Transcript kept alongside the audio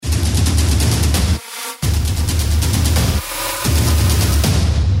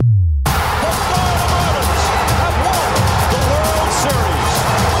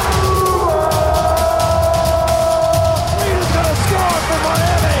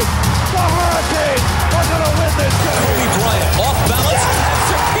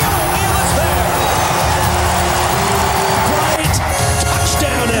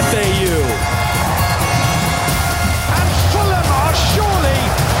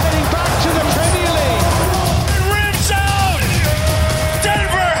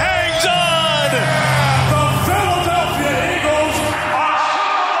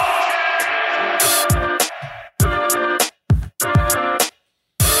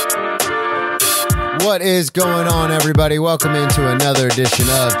What is going on, everybody? Welcome into another edition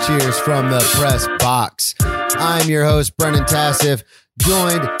of Cheers from the Press Box. I'm your host, Brendan Tassif,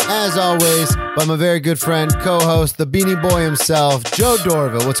 joined, as always, by my very good friend, co-host, the Beanie Boy himself, Joe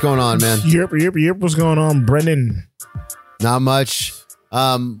Dorville. What's going on, man? Yep. What's going on, Brendan? Not much.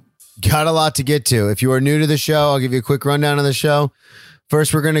 Got a lot to get to. If you are new to the show, I'll give you a quick rundown of the show.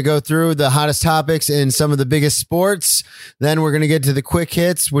 First, we're going to go through the hottest topics in some of the biggest sports. Then we're going to get to the quick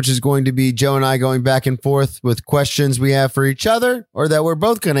hits, which is going to be Joe and I going back and forth with questions we have for each other or that we're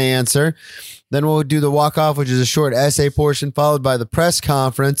both going to answer. Then we'll do the walk-off, which is a short essay portion, followed by the press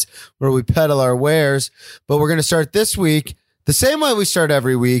conference where we peddle our wares. But we're going to start this week the same way we start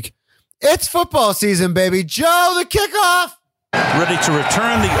every week. It's football season, baby. Joe, the kickoff. Ready to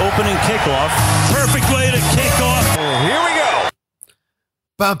return the opening kickoff. Perfect way to kick off. Here we go.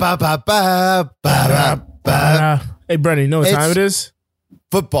 Ba, ba, ba, ba, ba, ba. Hey, Brendan, you know what time it is?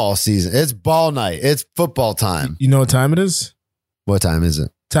 Football season. It's ball night. It's football time. You know what time it is? What time is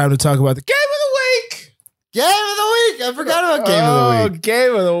it? Time to talk about the game of the week. Game of the week. I forgot about game of the week.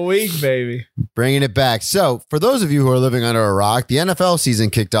 Game of the week, baby. Bringing it back. So, for those of you who are living under a rock, the NFL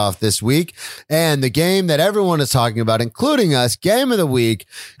season kicked off this week, and the game that everyone is talking about, including us, game of the week,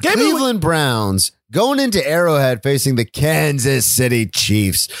 Cleveland Browns going into Arrowhead facing the Kansas City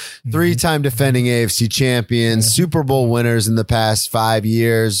Chiefs, three-time defending AFC champions, Super Bowl winners in the past 5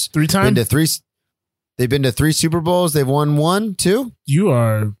 years. They've been to three Super Bowls. They've won one, two.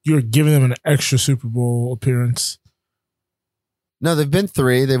 You're giving them an extra Super Bowl appearance. No, they've been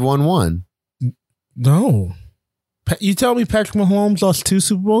three. They've won one. No. You tell me Patrick Mahomes lost two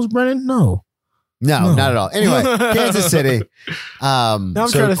Super Bowls, Brennan? No, not at all. Anyway, Kansas City. Now I'm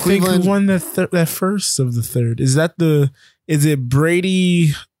trying to think who won that first of the third. Is it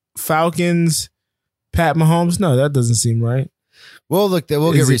Brady, Falcons, Pat Mahomes? No, that doesn't seem right. We'll get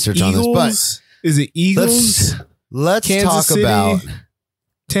research on this, but is it Eagles? Let's Kansas talk City, about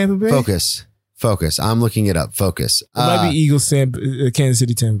Tampa Bay. Focus. I'm looking it up. Focus. It might be Eagles, Kansas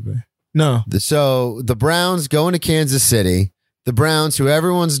City, Tampa Bay. No. So the Browns going to Kansas City. The Browns, who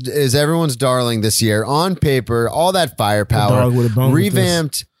everyone's darling this year, on paper, all that firepower,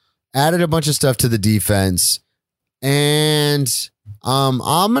 revamped, added a bunch of stuff to the defense, and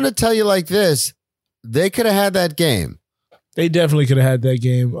I'm going to tell you like this: they could have had that game. They definitely could have had that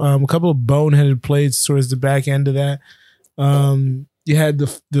game. A couple of boneheaded plays towards the back end of that. You had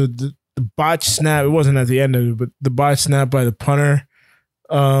the botch snap. It wasn't at the end of it, but the botch snap by the punter,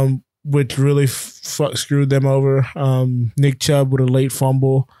 which really screwed them over. Nick Chubb with a late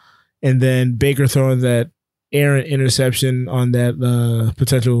fumble, and then Baker throwing that errant interception on that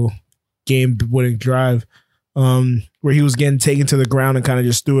potential game-winning drive, where he was getting taken to the ground and kind of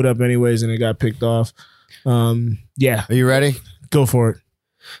just threw it up anyways, and it got picked off. Yeah. Are you ready? Go for it.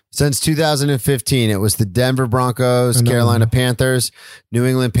 Since 2015, it was the Denver Broncos, Carolina Panthers, New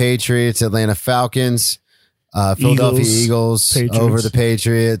England Patriots, Atlanta Falcons, Philadelphia Eagles over the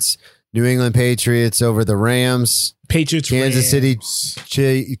Patriots, New England Patriots over the Rams, Kansas City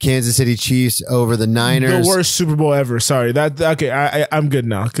Chiefs over the Niners. The worst Super Bowl ever. Sorry, okay. I'm good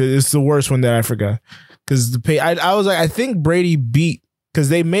now because it's the worst one that I forgot. Because I was like, I think Brady beat. Because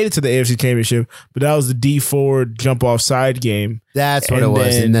they made it to the AFC Championship, but that was the D4 jump off side game. That's what it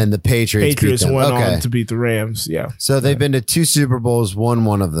was. And then the Patriots went on to beat the Rams. Yeah. So they've been to two Super Bowls, won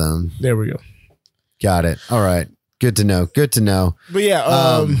one of them. There we go. Got it. All right. Good to know. But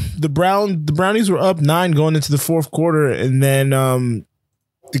yeah, the Brownies were up 9 going into the fourth quarter, and then the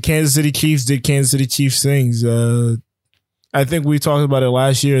Kansas City Chiefs did Kansas City Chiefs things. I think we talked about it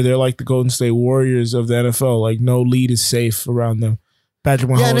last year. They're like the Golden State Warriors of the NFL. Like no lead is safe around them.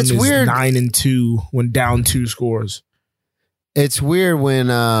 Patrick Mahomes is weird. 9-2 when down 2 scores. It's weird when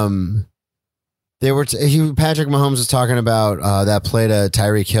Patrick Mahomes was talking about that play to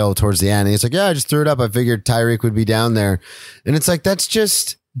Tyreek Hill towards the end. And he's like, "Yeah, I just threw it up. I figured Tyreek would be down there," and it's like that's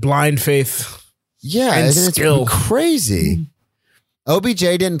just blind faith. Yeah, and skill. It's crazy. OBJ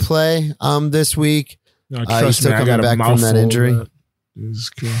didn't play this week. No, he's still coming back from that injury. Is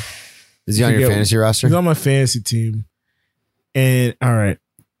he on your fantasy roster? He's on my fantasy team. And all right,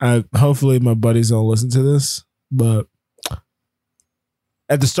 hopefully my buddies don't listen to this, but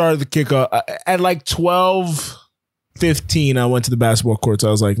at the start of the kickoff, at like 12:15, I went to the basketball courts.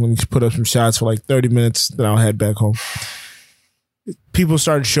 I was like, let me put up some shots for like 30 minutes, then I'll head back home. People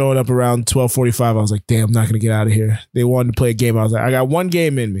started showing up around 12:45. I was like, damn, I'm not going to get out of here. They wanted to play a game. I was like, I got one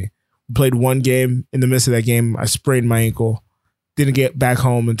game in me. We played one game. In the midst of that game, I sprained my ankle. Didn't get back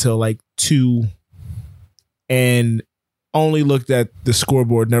home until like 2. And only looked at the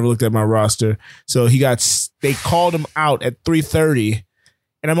scoreboard, never looked at my roster. So they called him out at 3:30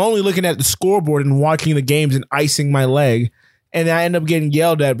 and I'm only looking at the scoreboard and watching the games and icing my leg, and I end up getting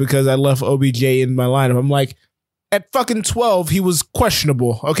yelled at because I left OBJ in my lineup. I'm like, at fucking 12, he was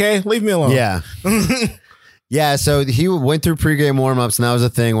questionable. Okay, leave me alone. Yeah. Yeah, so he went through pregame warmups, and that was the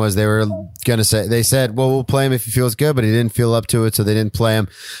thing was they said, well, we'll play him if he feels good, but he didn't feel up to it, so they didn't play him.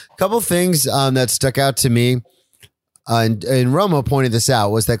 A couple things that stuck out to me, and Romo pointed this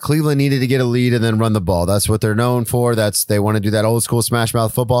out, was that Cleveland needed to get a lead and then run the ball. That's what they're known for. They want to do that old school smash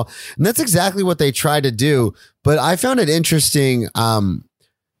mouth football, and that's exactly what they tried to do. But I found it interesting.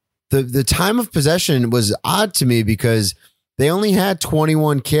 The time of possession was odd to me because they only had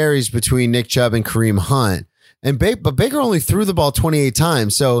 21 carries between Nick Chubb and Kareem Hunt. But Baker only threw the ball 28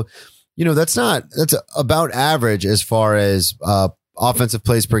 times. So, that's about average as far as offensive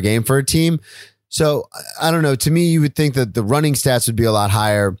plays per game for a team. So I don't know. To me, you would think that the running stats would be a lot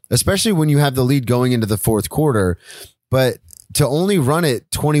higher, especially when you have the lead going into the fourth quarter. But to only run it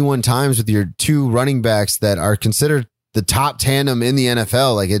 21 times with your two running backs that are considered the top tandem in the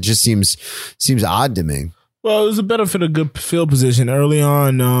NFL, like it just seems odd to me. Well, it was a benefit of good field position early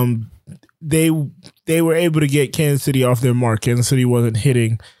on. They were able to get Kansas City off their mark. Kansas City wasn't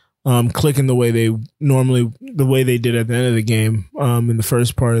hitting, clicking the way they did at the end of the game, in the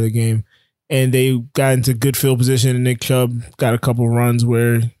first part of the game. And they got into good field position, and Nick Chubb got a couple runs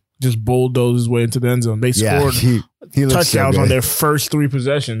where just bulldozed his way into the end zone. They scored touchdowns on their first 3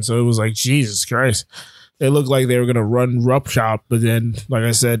 possessions. So it was like, Jesus Christ. They looked like they were going to run rough shop. But then, like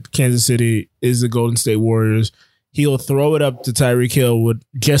I said, Kansas City is the Golden State Warriors. He'll throw it up to Tyreek Hill with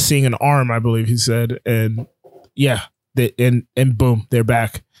just seeing an arm, I believe he said. And yeah, and boom, they're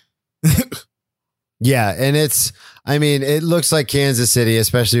back. Yeah, and it looks like Kansas City,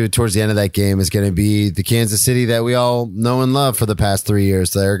 especially towards the end of that game, is going to be the Kansas City that we all know and love for the past 3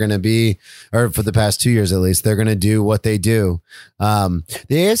 years. They're going to be, or for the past 2 years at least, they're going to do what they do. The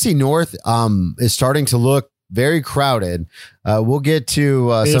AFC North is starting to look very crowded. We'll get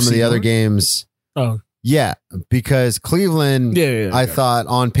to some of the other games. Oh, yeah, because Cleveland, I thought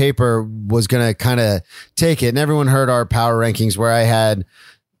on paper was going to kind of take it. And everyone heard our power rankings where I had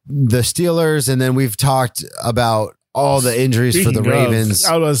the Steelers, and then we've talked about all the injuries for the Ravens.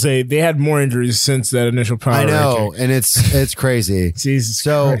 I was going to say, they had more injuries since that initial power ranking. I know, and it's crazy. Jesus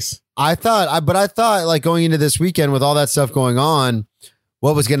Christ. I thought like going into this weekend with all that stuff going on,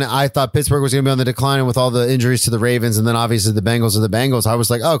 I thought Pittsburgh was going to be on the decline, and with all the injuries to the Ravens, and then obviously the Bengals are the Bengals. I was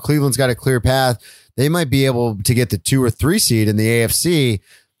like, oh, Cleveland's got a clear path. They might be able to get the 2 or 3 seed in the AFC.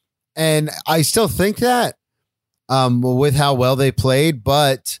 And I still think that with how well they played,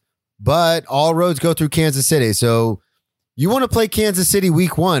 but all roads go through Kansas City. So you want to play Kansas City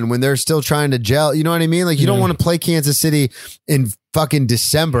week 1 when they're still trying to gel. You know what I mean? Like you don't want to play Kansas City in fucking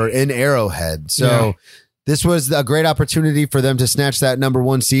December in Arrowhead. So this was a great opportunity for them to snatch that number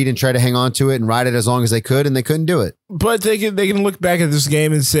 1 seed and try to hang on to it and ride it as long as they could, and they couldn't do it. But they can look back at this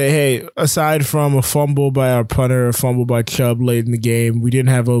game and say, hey, aside from a fumble by our punter, a fumble by Chubb late in the game, we didn't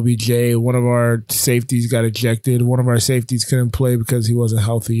have OBJ. One of our safeties got ejected. One of our safeties couldn't play because he wasn't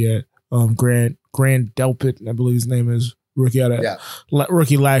healthy yet. Grant Delpit, I believe his name is, rookie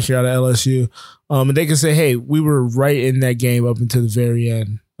last year out of LSU. And they can say, hey, we were right in that game up until the very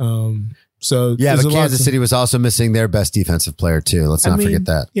end. So yeah, but Kansas City was also missing their best defensive player too. Let's not forget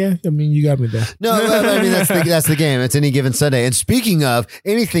that. Yeah, I mean, you got me there. No, I mean that's the game. It's any given Sunday. And speaking of,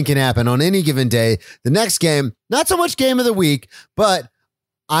 anything can happen on any given day. The next game, not so much game of the week, but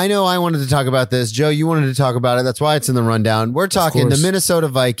I know I wanted to talk about this. Joe, you wanted to talk about it. That's why it's in the rundown. We're talking the Minnesota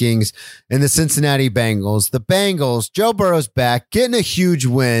Vikings and the Cincinnati Bengals. The Bengals, Joe Burrow's back, getting a huge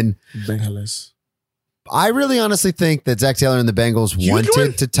win. Bengals. I really honestly think that Zach Taylor and the Bengals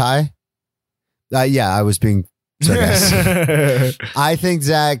wanted to tie. Yeah, I was being sarcastic. I think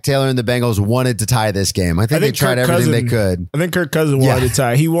Zach Taylor and the Bengals wanted to tie this game. I think they tried everything they could. I think Kirk Cousins wanted to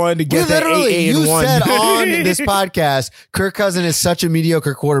tie. He wanted to get that 8-1. You said on this podcast, Kirk Cousins is such a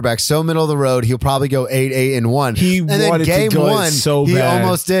mediocre quarterback, so middle of the road. He'll probably go 8-1. He wanted to go it so bad. He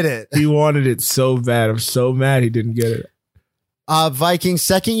almost did it. He wanted it so bad. I'm so mad he didn't get it. Vikings,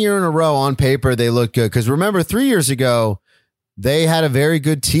 second year in a row on paper, they look good. Because remember, 3 years ago, they had a very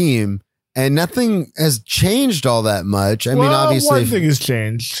good team. And nothing has changed all that much. I mean, obviously, one thing has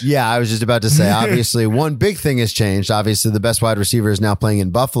changed. Yeah, I was just about to say, obviously, one big thing has changed. Obviously, the best wide receiver is now playing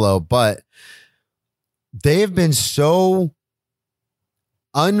in Buffalo, but they have been so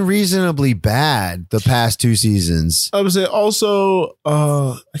unreasonably bad the past 2 seasons. I would say also,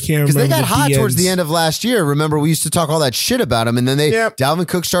 I can't remember. Because they got hot towards the end of last year. Remember, we used to talk all that shit about them, and then Dalvin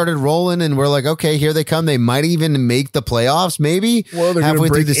Cook started rolling, and we're like, okay, here they come. They might even make the playoffs, maybe. Well, they're halfway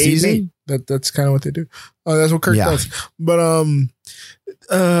through the 8-8. season. That's kind of what they do. That's what Kirk does. But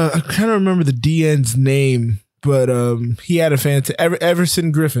I kind of remember the DN's name, but he had a fantastic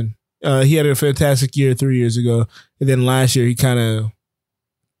Everson Griffin. He had a fantastic year 3 years ago, and then last year he kind of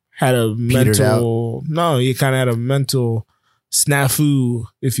had a mental snafu,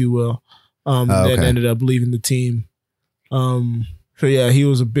 if you will, that ended up leaving the team. So yeah, he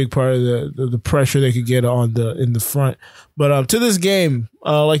was a big part of the pressure they could get in the front. But to this game,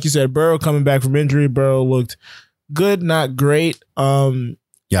 like you said, Burrow coming back from injury, Burrow looked good, not great.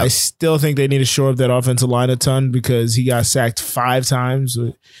 I still think they need to shore up that offensive line a ton because he got sacked 5 times.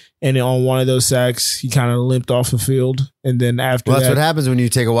 And on one of those sacks, he kind of limped off the field. And then after that's what happens when you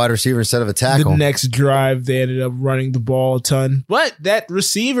take a wide receiver instead of a tackle. The next drive, they ended up running the ball a ton. But that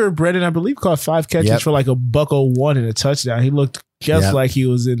receiver, Brendan, I believe, caught 5 catches for like a $101 and a touchdown. He looked just like he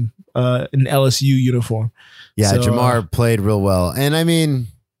was in an LSU uniform. Yeah, so, Jamar played real well. And I mean,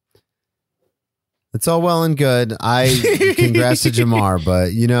 it's all well and good. Congrats to Jamar,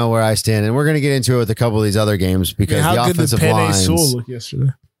 but you know where I stand. And we're going to get into it with a couple of these other games because the offensive lines. How good did Penei Sewell look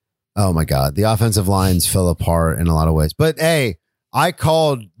yesterday? Oh my God. The offensive lines fell apart in a lot of ways. But hey, I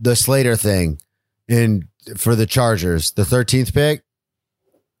called the Slater thing for the Chargers, the 13th pick.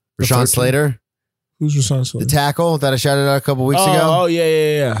 Rashawn Slater. Who's Rashawn Slater? The tackle that I shouted out a couple weeks ago. Oh,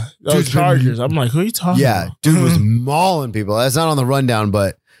 yeah. Those Chargers. I'm like, who are you talking about? Yeah, dude was mauling people. That's not on the rundown,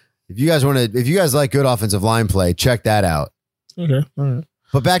 but if you guys like good offensive line play, check that out. Okay. All right.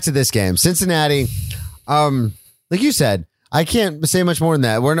 But back to this game. Cincinnati, like you said, I can't say much more than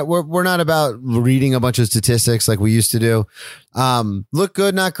that. We're not about reading a bunch of statistics like we used to do. Look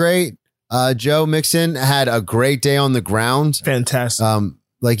good, not great. Joe Mixon had a great day on the ground. Fantastic.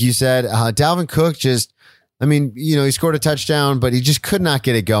 Like you said, Dalvin Cook he scored a touchdown, but he just could not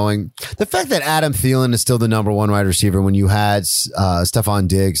get it going. The fact that Adam Thielen is still the number 1 wide receiver when you had Stephon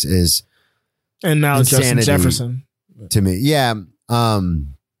Diggs is and now Justin Jefferson to me. Yeah.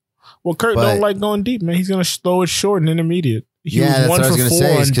 Well, Kirk don't like going deep, man. He's going to throw it short and intermediate. He was 1 for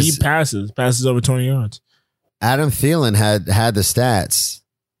 4 on deep passes over 20 yards. Adam Thielen had the stats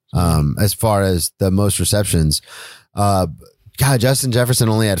as far as the most receptions. Justin Jefferson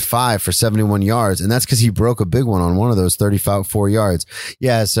only had 5 for 71 yards, and that's because he broke a big one on one of those 34 yards.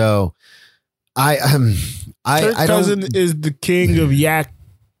 Yeah, so Kirk Cousins is the king of Yak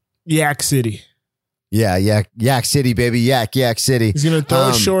City. Yeah, Yak City, baby. Yak City. He's going to throw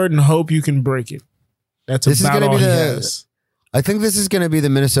it short and hope you can break it. That's about all he has. I think this is going to be the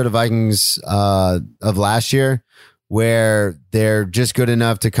Minnesota Vikings of last year, where they're just good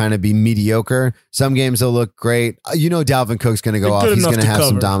enough to kind of be mediocre. Some games they'll look great. Dalvin Cook's going to go off. He's going to have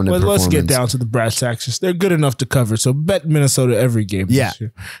some dominant performance. Let's get down to the brass tacks. They're good enough to cover. So bet Minnesota every game. Yeah,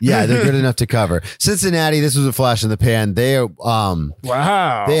 yeah, they're good enough to cover. Cincinnati, this was a flash in the pan. They are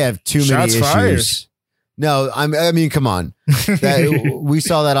wow. They have too many issues. Fired. No, I mean, come on. We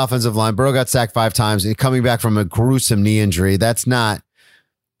saw that offensive line. Burrow got sacked 5 times and coming back from a gruesome knee injury. That's not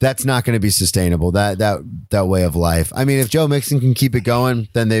going to be sustainable. That way of life. I mean, if Joe Mixon can keep it going,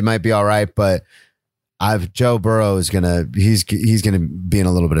 then they might be all right. But Joe Burrow is he's gonna be in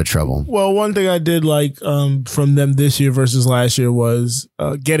a little bit of trouble. Well, one thing I did like from them this year versus last year was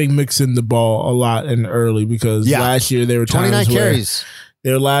getting Mixon the ball a lot and early because last year there were times 29 carries.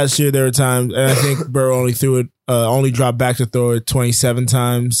 There were times, and I think Burrow only dropped back to throw it 27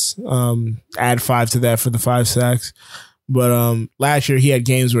 times. Add 5 to that for the 5 sacks. But last year he had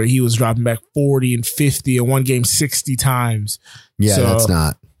games where he was dropping back 40 and 50, and one game 60 times. Yeah, so that's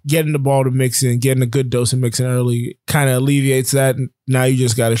not getting the ball to Mixon, getting a good dose of Mixon early kind of alleviates that. Now you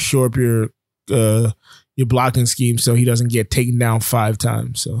just got to shore up your blocking scheme so he doesn't get taken down 5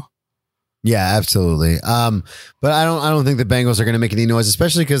 times. So. Yeah, absolutely. But I don't think the Bengals are going to make any noise,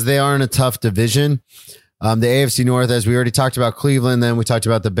 especially because they are in a tough division. The AFC North, as we already talked about Cleveland, then we talked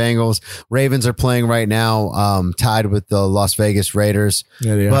about the Bengals. Ravens are playing right now, tied with the Las Vegas Raiders.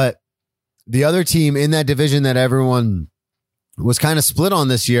 Yeah, they are. But the other team in that division that everyone was kind of split on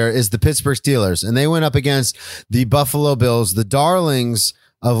this year is the Pittsburgh Steelers, and they went up against the Buffalo Bills, the darlings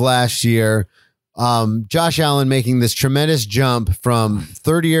of last year. Josh Allen making this tremendous jump from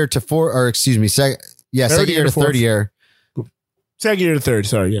third year to second year to third year. Second year to third,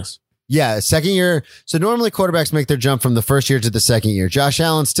 sorry, yes. Yeah, second year. So normally quarterbacks make their jump from the first year to the second year. Josh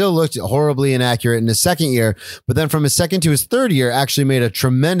Allen still looked horribly inaccurate in his second year, but then from his second to his third year, actually made a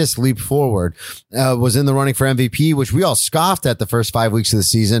tremendous leap forward. Was in the running for MVP, which we all scoffed at the first 5 weeks of the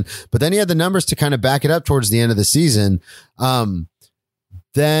season, but then he had the numbers to kind of back it up towards the end of the season.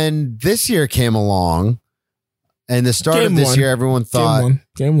 Then this year came along. And the start of this year, everyone thought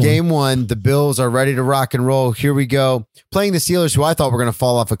game one, the Bills are ready to rock and roll. Here we go. Playing the Steelers, who I thought were going to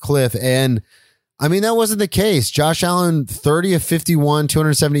fall off a cliff. And I mean, that wasn't the case. Josh Allen, 30 of 51,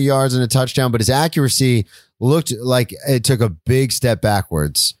 270 yards and a touchdown, but his accuracy looked like it took a big step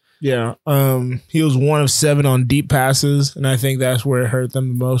backwards. Yeah. He was 1 of 7 on deep passes, and I think that's where it hurt them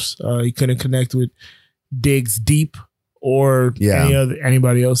the most. He couldn't connect with Diggs deep or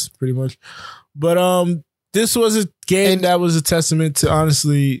anybody else pretty much. But this was a game that was a testament to,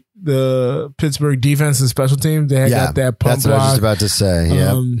 honestly, the Pittsburgh defense and special team. They had got that pump that's what block. I was just about to say.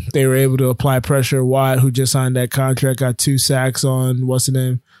 Yeah, they were able to apply pressure. Watt, who just signed that contract, got 2 sacks on what's the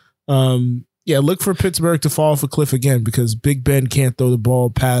name? Look for Pittsburgh to fall off a cliff again because Big Ben can't throw the ball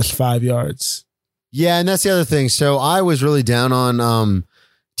past 5 yards. Yeah, and that's the other thing. So I was really down on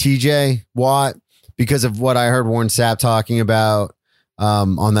TJ Watt because of what I heard Warren Sapp talking about.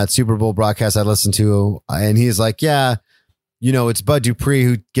 On that Super Bowl broadcast I listened to, and he's like, yeah, it's Bud Dupree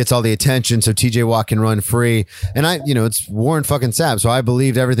who gets all the attention, so TJ Watt can run free. And it's Warren fucking Sapp, so I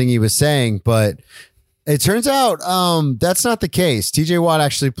believed everything he was saying, but it turns out that's not the case. TJ Watt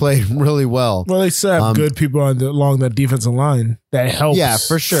actually played really well. Well, they still have good people along that defensive line that helps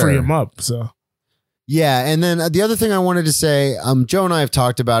for sure. free him up. So yeah, and then the other thing I wanted to say, Joe and I have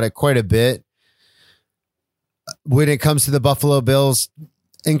talked about it quite a bit. When it comes to the Buffalo Bills,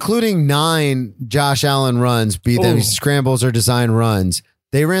 including 9 Josh Allen runs, be them scrambles or design runs,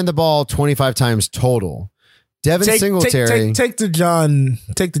 they ran the ball 25 times total. Devin Singletary. Take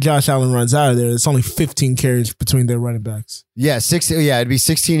the Josh Allen runs out of there. It's only 15 carries between their running backs. Yeah, it'd be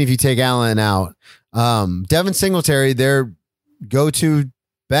 16 if you take Allen out. Devin Singletary, their go-to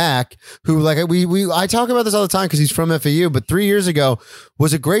back, who I talk about this all the time because he's from FAU, but 3 years ago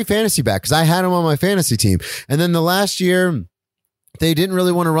was a great fantasy back because I had him on my fantasy team. And then the last year they didn't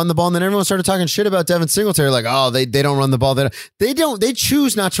really want to run the ball, and then everyone started talking shit about Devin Singletary, like, oh, they don't run the ball. They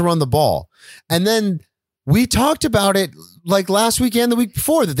choose not to run the ball. And then we talked about it like last weekend, the week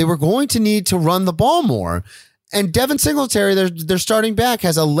before, that they were going to need to run the ball more. And Devin Singletary, their starting back,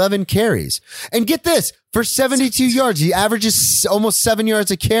 has 11 carries. And get this, for 72 yards, he averages almost 7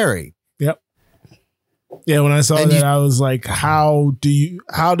 yards a carry. Yep. Yeah, when I saw that, I was like, how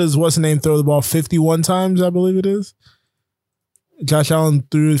does what's the name throw the ball 51 times, I believe it is? Josh Allen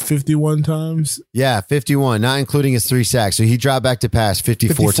threw it 51 times. Yeah, 51, not including his 3 sacks. So he dropped back to pass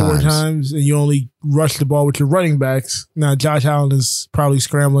 54 times. And you only rush the ball with your running backs. Now, Josh Allen is probably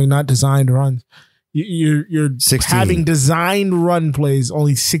scrambling, not designed runs. You're 16. Having designed run plays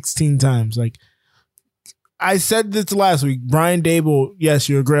only 16 times. Like I said this last week, Brian Daboll, yes,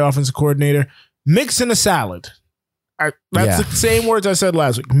 you're a great offensive coordinator. Mix in a salad. That's the same words I said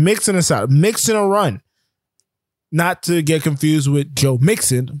last week. Mix in a salad. Mix in a run. Not to get confused with Joe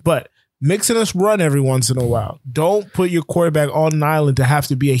Mixon, but mix in a run every once in a while. Don't put your quarterback on an island to have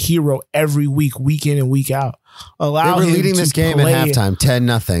to be a hero every week, week in and week out. They were leading this game at halftime,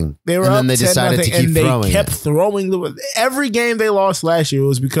 10-0. They were and up then they decided to keep throwing. They kept throwing every game they lost last year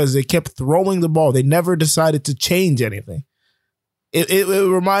was because they kept throwing the ball. They never decided to change anything. It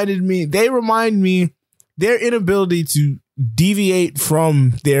reminded me. They remind me their inability to deviate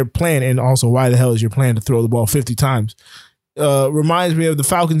from their plan, and also why the hell is your plan to throw the ball 50 times? Reminds me of the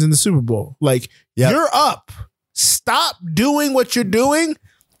Falcons in the Super Bowl. Like, you're up. Stop doing what you're doing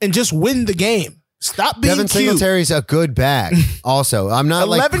and just win the game. Stop being Devin cute. Singletary's a good back. Also, I'm not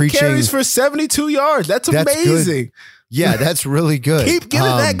 11 preaching. carries for 72 yards. That's amazing. Good. Yeah, that's really good. Keep giving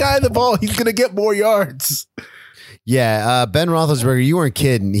that guy the ball. He's going to get more yards. Yeah, Ben Roethlisberger, you weren't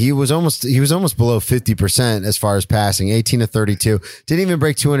kidding. He was almost below 50% as far as passing, 18 to 32. Didn't even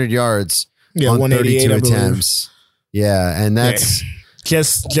break 200 yards on 32 attempts. Yeah, and that's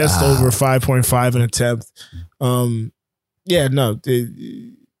just over 5.5 an attempt.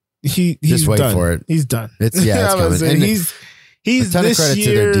 He's just wait done. for it. He's done. It's coming. And he's this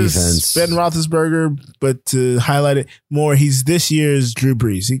year's Ben Roethlisberger, but to highlight it more, he's this year's Drew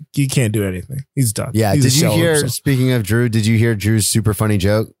Brees. He can't do anything. He's done. Yeah. Did you hear? Speaking of Drew, did you hear Drew's super funny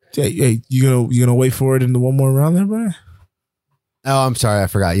joke? Hey, you gonna wait for it in the one more round there, buddy? Oh, I'm sorry, I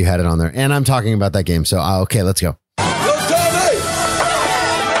forgot you had it on there, and I'm talking about that game. So okay, let's go. I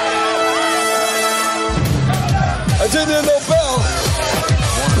didn't hear no bell.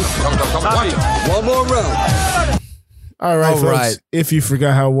 One more round. All right, folks. right. If you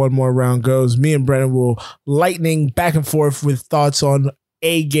forgot how one more round goes, me and Brennan will lightning back and forth with thoughts on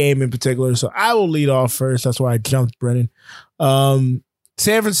a game in particular. So I will lead off first. That's why I jumped Brennan. San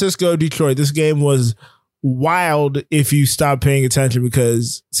Francisco, Detroit. This game was wild if you stop paying attention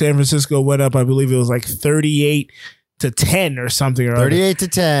because San Francisco went up, I believe it was like 38-10 or something. Or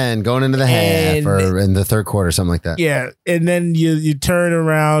 38-10 going into the half or in the third quarter, something like that. Yeah. And then you turn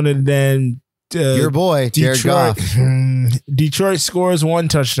around and then your boy, Jared Goff. Detroit scores one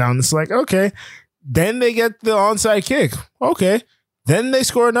touchdown. It's like, okay. Then they get the onside kick. Okay. Then they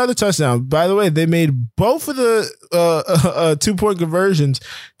score another touchdown. By the way, they made both of the 2-point conversions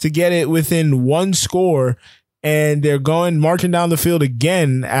to get it within one score. And they're marching down the field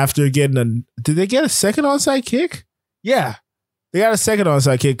again after getting did they get a second onside kick? Yeah. They got a second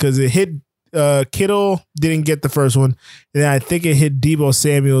onside kick because it hit Kittle, didn't get the first one. And then I think it hit Deebo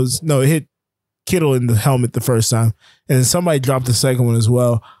Samuels. No, it hit Kittle in the helmet the first time, and then somebody dropped the second one as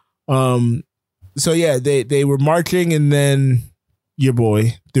well. So yeah, they were marching, and then your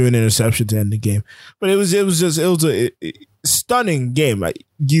boy threw an interception to end the game. But it was a stunning game.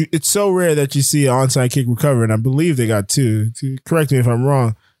 It's so rare that you see an onside kick recover, and I believe they got two. Correct me if I'm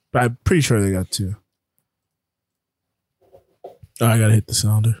wrong, but I'm pretty sure they got two. Oh, I gotta hit the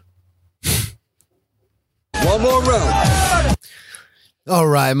sounder. One more round. All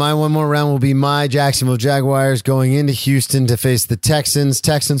right, my one more round will be my Jacksonville Jaguars going into Houston to face the Texans.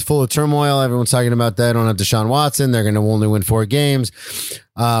 Texans full of turmoil. Everyone's talking about that. Don't have Deshaun Watson. They're going to only win 4 games.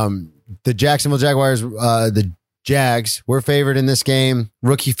 The Jacksonville Jaguars, the Jags, were favored in this game.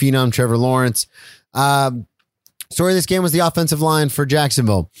 Rookie phenom Trevor Lawrence. Story of this game was the offensive line for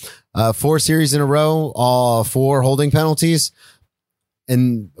Jacksonville. 4 series in a row, all 4 holding penalties.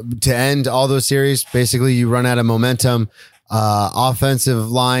 And to end all those series, basically you run out of momentum.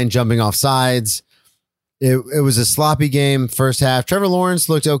 Offensive line jumping off sides. It was a sloppy game first half. Trevor Lawrence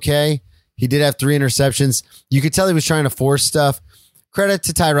looked okay. He did have 3 interceptions. You could tell he was trying to force stuff. Credit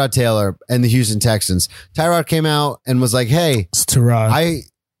to Tyrod Taylor and the Houston Texans. Tyrod came out and was like, hey, It's Tyrod.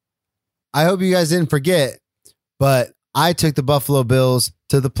 I hope you guys didn't forget, but I took the Buffalo Bills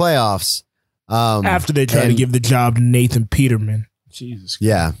to the playoffs. After they tried to give the job to Nathan Peterman. Jesus Christ.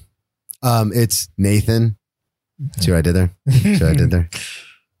 Yeah. It's Nathan. See what I did there? See what I did there?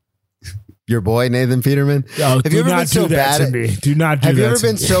 Your boy, Nathan Peterman. Oh, have you ever been so bad at me? Do not do that. Have you ever to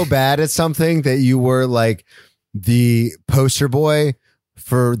been me. so bad at something that you were like the poster boy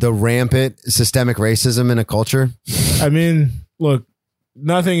for the rampant systemic racism in a culture? I mean, look,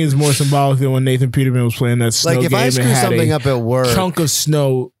 nothing is more symbolic than when Nathan Peterman was playing that snow Like if game I and screw had something a up at work, chunk of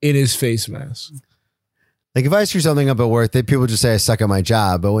snow in his face mask. like if I screw something up at work, people just say I suck at my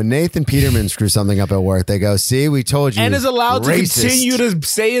job. But when Nathan Peterman screws something up at work, they go, "See, we told you." And is allowed racist. to continue to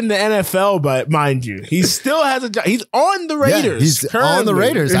stay in the NFL, but mind you, he still has a job. He's on the Raiders. Yeah, he's currently. on the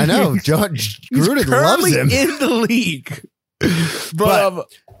Raiders. I know. John He's Gruden loves currently him. in the league. But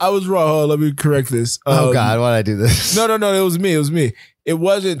I was wrong. Hold on, let me correct this. Oh God, why'd I do this? No, it was me. It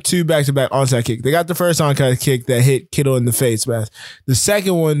wasn't 2 back-to-back onside kick. They got the first onside kick that hit Kittle in the face mask. The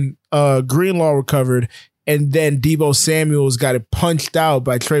second one, Greenlaw recovered, and then Deebo Samuels got it punched out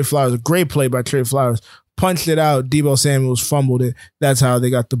by Trey Flowers. A great play by Trey Flowers. Punched it out. Deebo Samuels fumbled it. That's how they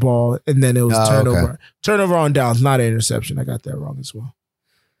got the ball. And then it was turnover. Okay. Turnover on downs, not an interception. I got that wrong as well.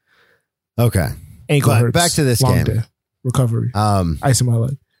 Okay. Ankle But hurts. back to this Long game. day. Recovery. Ice in my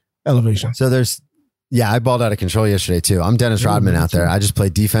leg. Elevation. So I balled out of control yesterday too. I'm Dennis Rodman out there. I just play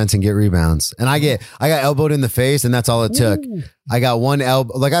defense and get rebounds. And I got elbowed in the face, and that's all it took. Ooh. I got one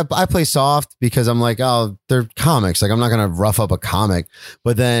elbow. Like I play soft because I'm like, oh, they're comics. Like I'm not gonna rough up a comic.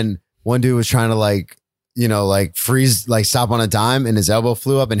 But then one dude was trying to freeze, stop on a dime, and his elbow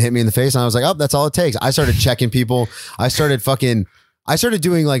flew up and hit me in the face. And I was like, oh, that's all it takes. I started checking people. I started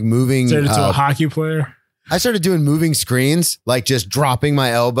doing like moving. Turned into a hockey player. I started doing moving screens, like just dropping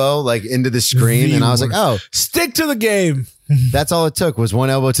my elbow like into the screen. And I was like, oh, Stick to the game. that's all it took was one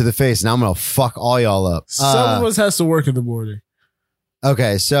elbow to the face. Now I'm going to fuck all y'all up. Some of us has to work in the morning.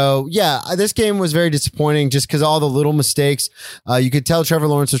 Okay. So yeah, this game was very disappointing just because all the little mistakes. You could tell Trevor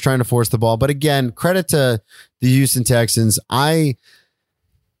Lawrence was trying to force the ball. But again, credit to the Houston Texans.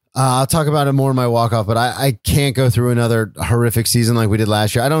 I'll talk about it more in my walk-off, but I can't go through another horrific season like we did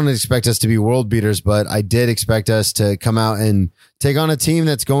last year. I don't expect us to be world beaters, but I did expect us to come out and take on a team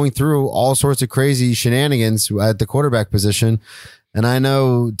that's going through all sorts of crazy shenanigans at the quarterback position. And I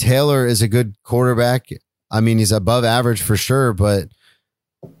know Taylor is a good quarterback. I mean, he's above average for sure, but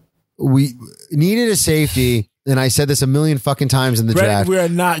we needed a safety. and I said this a million fucking times in the Brennan, draft. we are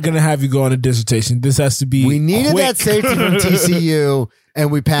not going to have you go on a dissertation. This has to be We needed quick. that safety from TCU,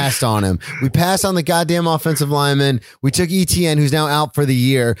 and we passed on him. We passed on the goddamn offensive lineman. We took ETN, who's now out for the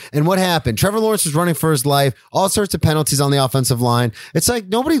year. And what happened? Trevor Lawrence was running for his life. All sorts of penalties on the offensive line. It's like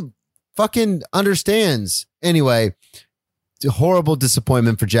nobody fucking understands. Anyway, it's a horrible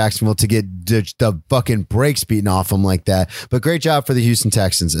disappointment for Jacksonville to get the fucking brakes beaten off them like that. But great job for the Houston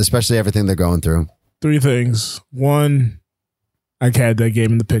Texans, especially everything they're going through. 3 things. 1, I had that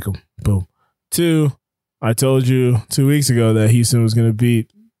game in the pick'em. Boom. 2, I told you 2 weeks ago that Houston was going to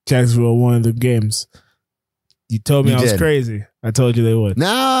beat Jacksonville one of the games. You told me I was crazy. I told you they would.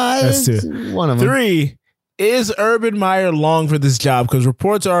 Nah, That's it's 2. one of them. 3, is Urban Meyer long for this job? Because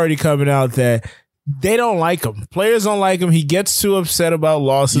reports are already coming out that they don't like him. Players don't like him. He gets too upset about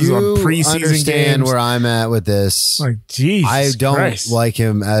losses on preseason understand games. where I'm at with this. Like, Jesus I don't Christ. like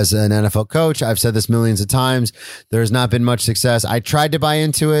him as an NFL coach. I've said this millions of times. There's not been much success. I tried to buy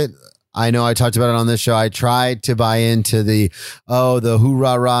into it. I know I talked about it on this show. I tried to buy into the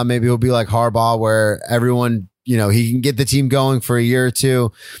hoorah-rah. Maybe it'll be like Harbaugh where everyone, he can get the team going for a year or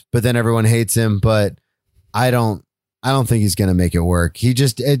two, but then everyone hates him. But I don't think he's going to make it work.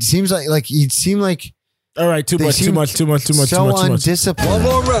 It seems like he'd seem like. All right, too much. So undisciplined. One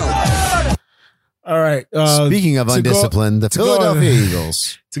more round. All right. Speaking of undisciplined, the Philadelphia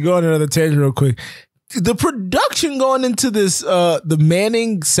Eagles. To go on another tangent real quick. The production going into this, the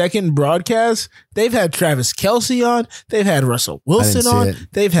Manning second broadcast, they've had Travis Kelce on. They've had Russell Wilson on. It.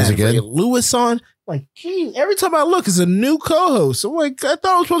 They've had Ray Lewis on. Like, geez, every time I look, it's a new co-host. I'm like, I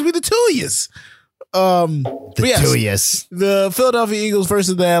thought it was supposed to be the two of yous. The Philadelphia Eagles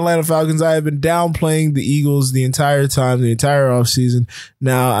versus the Atlanta Falcons. I have been downplaying the Eagles the entire time, the entire offseason.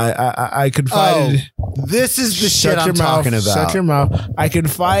 Now I confided. This is the shit I'm talking about. Shut your mouth. I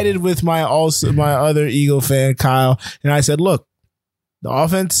confided with my other Eagle fan, Kyle, and I said, look, the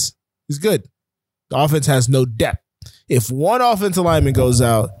offense is good. The offense has no depth. If one offensive lineman goes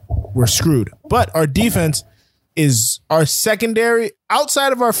out, we're screwed. But our defense is our secondary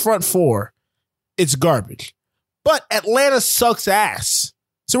outside of our front four. It's garbage. But Atlanta sucks ass.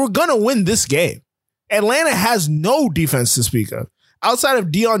 So we're going to win this game. Atlanta has no defense to speak of. Outside of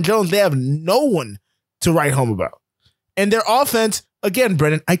Deion Jones, they have no one to write home about. And their offense, again,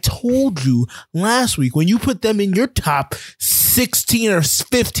 Brennan, I told you last week when you put them in your top 16 or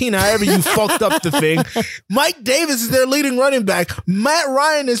 15, however you fucked up the thing, Mike Davis is their leading running back. Matt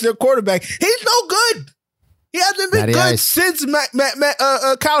Ryan is their quarterback. He's no good. He hasn't been good since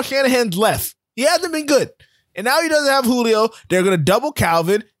Kyle Shanahan's left. He hasn't been good. And now he doesn't have Julio. They're going to double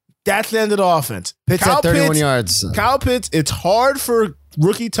Calvin. That's the end of the offense. Pitts at 31 yards. Kyle Pitts, it's hard for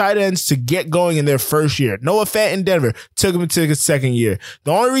rookie tight ends to get going in their first year. Noah Fant in Denver took him to his second year.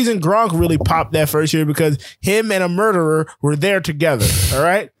 The only reason Gronk really popped that first year because him and a murderer were there together. All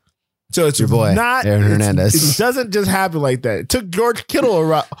right? So it's your boy, not Aaron Hernandez. It doesn't just happen like that. It took George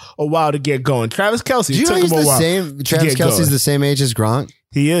Kittle a while to get going. Travis Kelce took him a while. Travis Kelce's the same age as Gronk?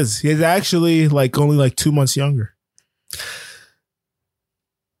 He is. He's actually only 2 months younger.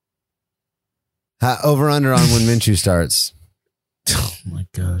 Over under on when Minshew starts. Oh my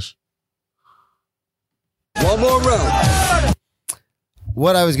gosh. One more round.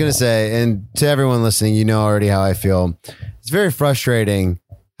 What I was going to say, and to everyone listening, you know already how I feel. It's very frustrating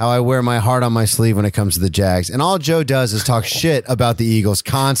how I wear my heart on my sleeve when it comes to the Jags. And all Joe does is talk shit about the Eagles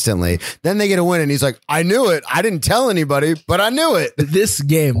constantly. Then they get a win and he's like, I knew it. I didn't tell anybody, but I knew it. This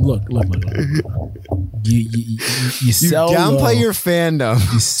game, look. You sell downplay low. your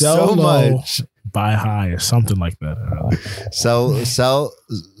fandom. You sell so low, much. buy high or something like that. Sell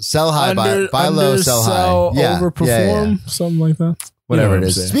high, buy low, sell high. Yeah, overperform, something like that. Whatever it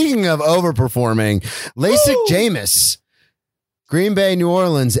is. Speaking of overperforming, LASIK Jameis. Green Bay, New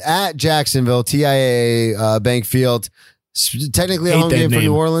Orleans at Jacksonville, TIAA Bank Field. Technically a home game for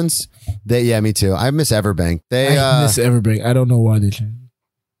New Orleans. Me too. I miss Everbank. I miss Everbank. I don't know why they changed.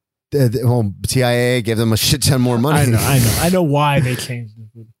 TIAA gave them a shit ton more money. I know why they changed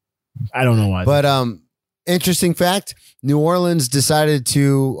it. I don't know why. But interesting fact: New Orleans decided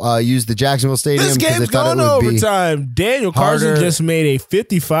to use the Jacksonville Stadium. This game's going to overtime. Daniel Carson just made a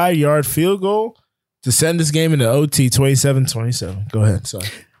 55-yard field goal to send this game into OT 27-27. Go ahead. Sorry.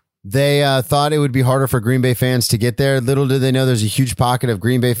 They thought it would be harder for Green Bay fans to get there. Little did they know there's a huge pocket of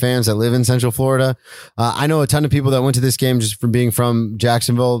Green Bay fans that live in Central Florida. I know a ton of people that went to this game just from being from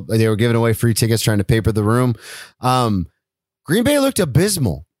Jacksonville. They were giving away free tickets, trying to paper the room. Green Bay looked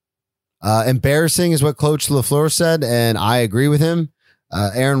abysmal. Embarrassing is what Coach LaFleur said, and I agree with him.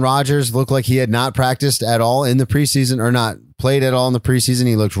 Aaron Rodgers looked like he had not practiced at all in the preseason or not played at all in the preseason.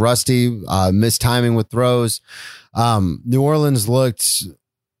 He looked rusty, missed timing with throws. New Orleans looked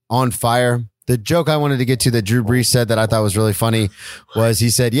on fire. The joke I wanted to get to that Drew Brees said that I thought was really funny was he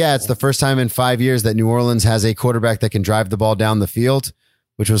said, yeah, it's the first time in 5 years that New Orleans has a quarterback that can drive the ball down the field,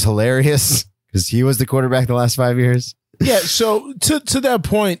 which was hilarious because he was the quarterback the last 5 years. Yeah. So to that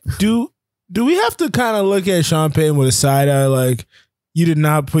point, do we have to kind of look at Sean Payton with a side eye like, you did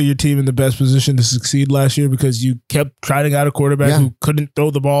not put your team in the best position to succeed last year because you kept trotting out a quarterback who couldn't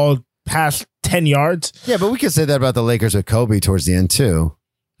throw the ball past 10 yards? Yeah, but we could say that about the Lakers with Kobe towards the end too.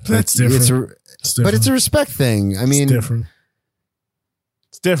 That's different. But it's a respect thing. I mean,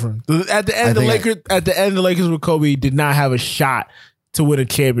 it's different. At the end, the Lakers with Kobe did not have a shot to win a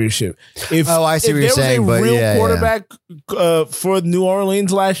championship. I see what you're saying. But there was a real quarterback for New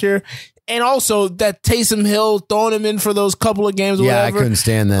Orleans last year. And also that Taysom Hill throwing him in for those couple of games. Or whatever, I couldn't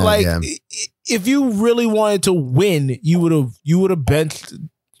stand that. Like, if you really wanted to win, you would have benched.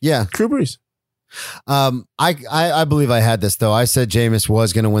 Drew Brees. I believe I had this though. I said Jameis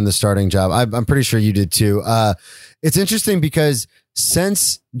was going to win the starting job. I'm pretty sure you did too. It's interesting because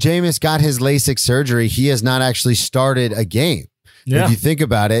since Jameis got his LASIK surgery, he has not actually started a game. Yeah. If you think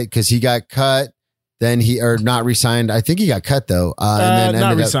about it, because he got cut. Then not re-signed. I think he got cut though. And then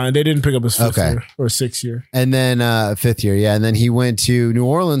not re-signed. They didn't pick up his fifth year or sixth year. And then fifth year, yeah. And then he went to New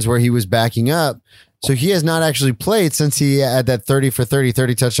Orleans where he was backing up. So he has not actually played since he had that 30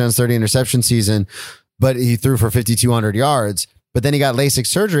 touchdowns, 30 interception season, but he threw for 5,200 yards. But then he got LASIK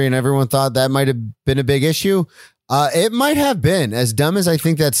surgery and everyone thought that might have been a big issue. It might have been. As dumb as I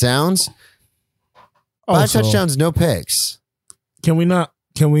think that sounds, 5 touchdowns, no picks.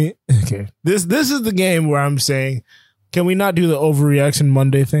 Okay. This is the game where I'm saying, can we not do the overreaction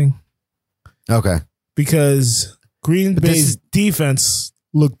Monday thing? Okay. Because Green Bay's defense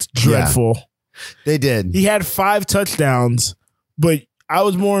looked dreadful. Yeah, they did. He had 5 touchdowns, but I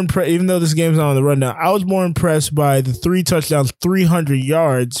was more impressed, even though this game's not on the rundown, I was more impressed by the 3 touchdowns, 300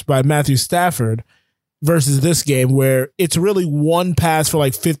 yards by Matthew Stafford versus this game where it's really one pass for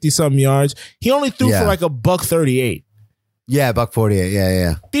like 50-something yards. He only threw for like $138. Yeah, $148.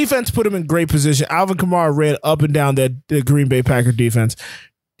 Yeah. Defense put him in great position. Alvin Kamara ran up and down the Green Bay Packer defense.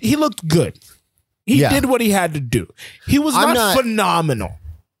 He looked good. He did what he had to do. He was not phenomenal.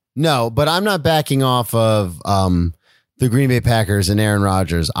 No, but I'm not backing off of the Green Bay Packers and Aaron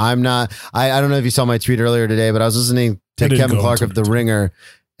Rodgers. I'm not. I don't know if you saw my tweet earlier today, but I was listening to Kevin Clark of The Ringer,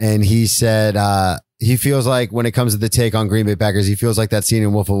 and he said he feels like when it comes to the take on Green Bay Packers, he feels like that scene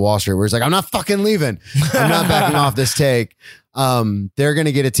in Wolf of Wall Street where he's like, I'm not fucking leaving. I'm not backing off this take. They're going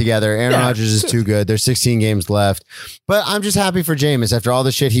to get it together. Aaron Rodgers is too good. There's 16 games left. But I'm just happy for Jameis after all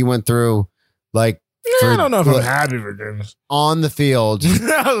the shit he went through. Like, I don't know if I'm happy for Jameis. On the field, he's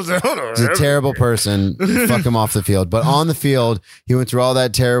a terrible person. Fuck him off the field. But on the field, he went through all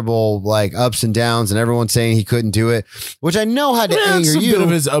that terrible like ups and downs, and everyone's saying he couldn't do it, which I know had to anger you. It's a bit of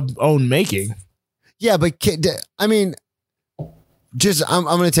his own making. Yeah, but I mean, just I'm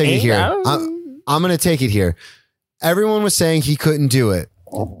going to take it here. I'm going to take it here. Everyone was saying he couldn't do it,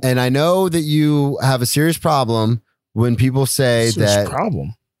 and I know that you have a serious problem when people say that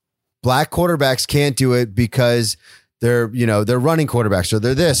black quarterbacks can't do it because they're running quarterbacks or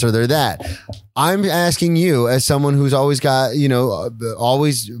they're this or they're that. I'm asking you as someone who's always got,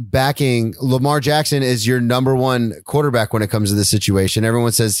 always backing Lamar Jackson is your number one quarterback when it comes to this situation.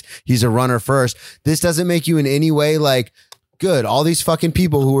 Everyone says he's a runner first. This doesn't make you in any way like good. All these fucking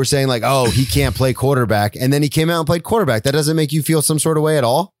people who were saying like, oh, he can't play quarterback. And then he came out and played quarterback. That doesn't make you feel some sort of way at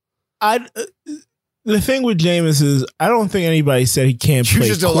all. The thing with Jameis is, I don't think anybody said he can't play quarterback.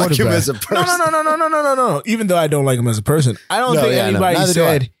 You just don't like him as a person. No. Even though I don't like him as a person, I don't think anybody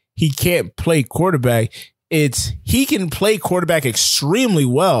said he can't play quarterback. It's he can play quarterback extremely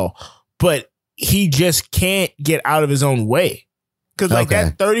well, but he just can't get out of his own way. Because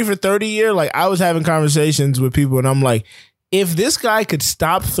that 30 for 30 year, like I was having conversations with people, and I'm like, if this guy could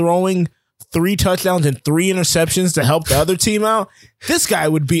stop throwing 3 touchdowns and 3 interceptions to help the other team out, this guy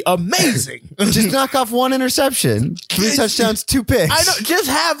would be amazing. Just knock off 1 interception, 3 touchdowns, 2 picks. I know, just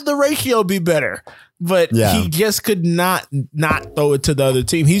have the ratio be better. But he just could not throw it to the other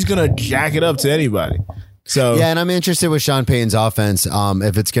team. He's going to jack it up to anybody. So yeah, and I'm interested with Sean Payton's offense.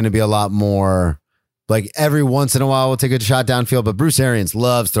 If it's going to be a lot more like every once in a while we'll take a shot downfield, but Bruce Arians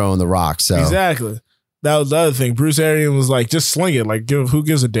loves throwing the rock. So exactly. That was the other thing. Bruce Arians was like, just sling it. Like, who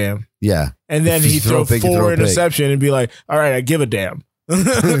gives a damn? Yeah. And then he'd throw 4 interception and be like, all right, I give a damn.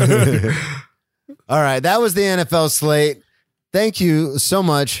 All right. That was the NFL slate. Thank you so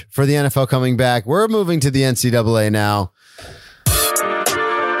much for the NFL coming back. We're moving to the NCAA now.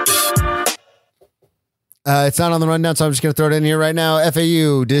 It's not on the rundown, so I'm just going to throw it in here right now.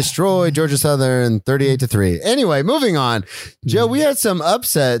 FAU destroyed Georgia Southern 38-3. Anyway, moving on. Joe, we had some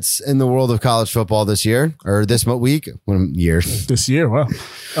upsets in the world of college football this year, or this week. This year, wow.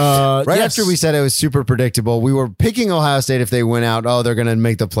 After we said it was super predictable, we were picking Ohio State if they win out. Oh, they're going to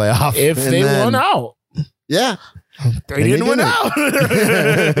make the playoff. If they won out. Yeah. They didn't win out.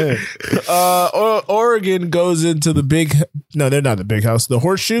 Oregon goes into the big... No, they're not the big house. The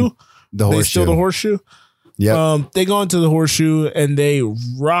Horseshoe. They still the Horseshoe? Yeah. They go into the Horseshoe and they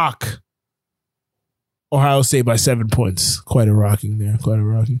rock Ohio State by 7 points. Quite a rocking there.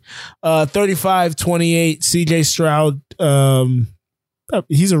 35-28. CJ Stroud.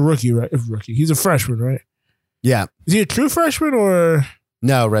 He's a rookie, right? He's a freshman, right? Yeah. Is he a true freshman or?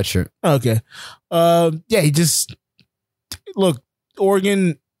 No, redshirt. Okay. He just look.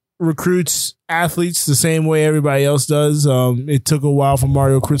 Oregon recruits athletes the same way everybody else does. It took a while for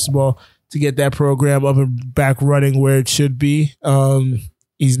Mario Cristobal to get that program up and back running where it should be.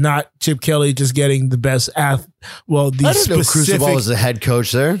 He's not Chip Kelly just getting the best I didn't know Cristobal was the head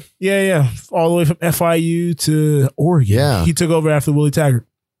coach there. Yeah. All the way from FIU to Oregon. Yeah. He took over after Willie Taggart.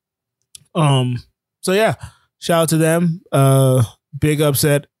 Shout out to them. Big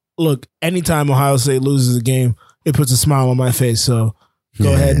upset. Look, anytime Ohio State loses a game, it puts a smile on my face. So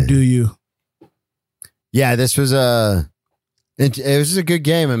go ahead and do you. Yeah, this was it was a good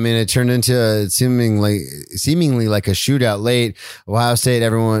game. I mean, it turned into seemingly like a shootout late. Ohio State,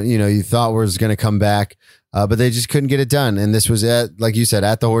 everyone, you thought was going to come back, but they just couldn't get it done. And this was like you said,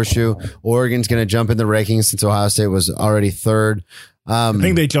 at the Horseshoe. Oregon's going to jump in the rankings since Ohio State was already third. I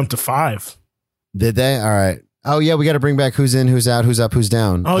think they jumped to 5. Did they? All right. Oh yeah, we got to bring back who's in, who's out, who's up, who's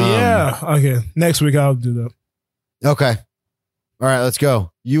down. Oh yeah. Okay. Next week I'll do that. Okay. All right, let's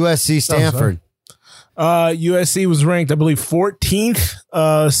go. USC Stanford. USC was ranked, I believe,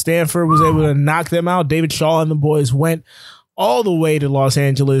 14th. Stanford was able to knock them out. David Shaw and the boys went all the way to Los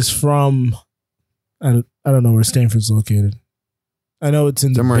Angeles from, I don't know where Stanford's located. I know it's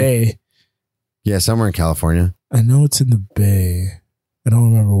in the Bay. Yeah, somewhere in California. I know it's in the Bay. I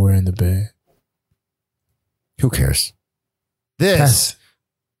don't remember where in the Bay. Who cares? This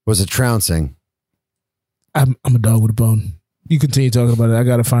was a trouncing. I'm a dog with a bone. You continue talking about it. I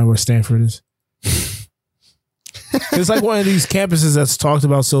got to find where Stanford is. It's like one of these campuses that's talked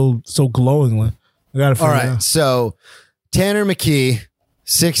about so glowingly. I got to find it out. All right. So Tanner McKee,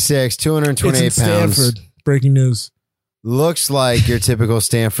 6'6", 228 it's in pounds. Stanford. Breaking news. Looks like your typical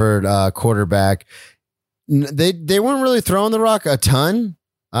Stanford quarterback. They weren't really throwing the rock a ton.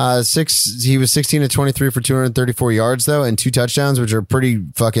 He was 16 to 23 for 234 yards though, and 2 touchdowns, which are pretty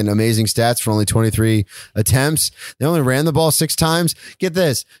fucking amazing stats for only 23 attempts. They only ran the ball 6 times. Get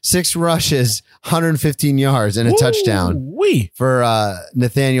this, 6 rushes, 115 yards, and a touchdown for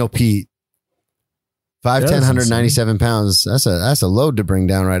Nathaniel Pete. 5'10", 197 pounds. That's a load to bring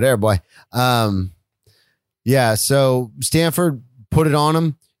down right there, boy. So Stanford put it on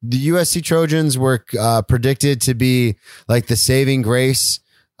him. The USC Trojans were predicted to be like the saving grace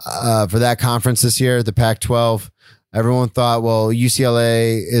for that conference this year, the Pac-12. Everyone thought, well,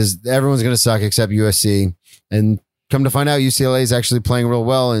 everyone's going to suck except USC. And come to find out, UCLA is actually playing real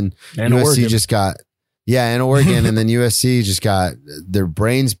well. And USC Oregon. just got, and Oregon. And then USC just got their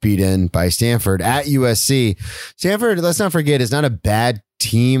brains beat in by Stanford at USC. Stanford, let's not forget, is not a bad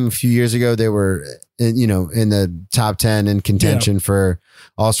team. A few years ago, they were, in the top 10 in contention for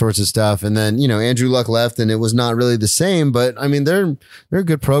all sorts of stuff. And then, Andrew Luck left and it was not really the same, but I mean, they're a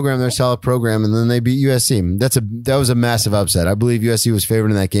good program. They're a solid program. And then they beat USC. That was a massive upset. I believe USC was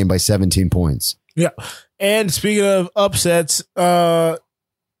favored in that game by 17 points. Yeah. And speaking of upsets, hey,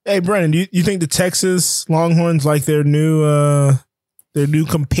 Brennan, you think the Texas Longhorns like their new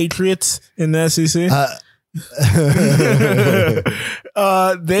compatriots in the SEC?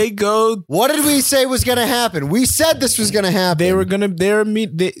 They go. What did we say was going to happen? We said this was going to happen.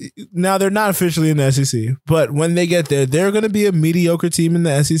 Now they're not officially in the SEC, but when they get there, they're going to be a mediocre team in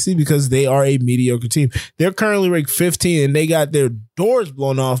the SEC because they are a mediocre team. They're currently ranked 15 and they got their doors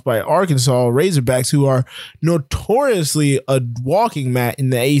blown off by Arkansas Razorbacks, who are notoriously a walking mat in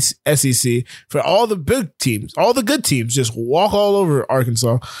the SEC for all the big teams. All the good teams just walk all over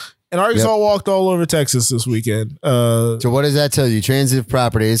Arkansas. And Arkansas walked all over Texas this weekend. So what does that tell you? Transitive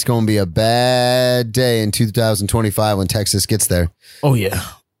property. It's going to be a bad day in 2025 when Texas gets there. Oh, yeah.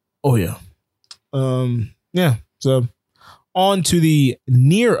 So on to the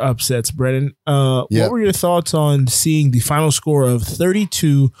near upsets, Brennan. What were your thoughts on seeing the final score of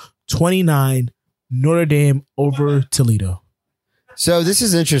 32-29 Notre Dame over Toledo? So this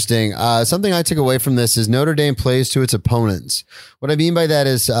is interesting. Something I took away from this is Notre Dame plays to its opponents. What I mean by that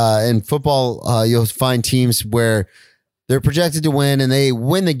is in football, you'll find teams where they're projected to win and they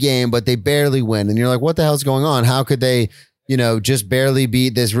win the game, but they barely win. And you're like, what the hell's going on? How could they, just barely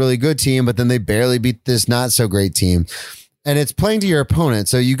beat this really good team, but then they barely beat this not so great team? And it's playing to your opponent.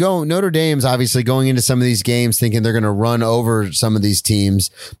 So Notre Dame's obviously going into some of these games thinking they're going to run over some of these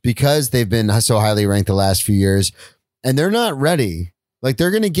teams because they've been so highly ranked the last few years. And they're not ready. Like, they're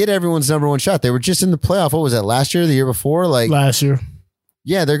going to get everyone's number one shot. They were just in the playoff. What was that, last year, the year before? Last year.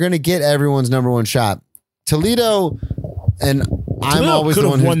 Yeah, they're going to get everyone's number one shot. Toledo, and I'm always the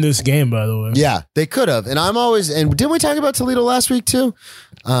one who won this game, by the way. Yeah, they could have. And didn't we talk about Toledo last week too?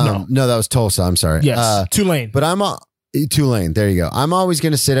 No, that was Tulsa. I'm sorry. Yes, Tulane. But Tulane. There you go. I'm always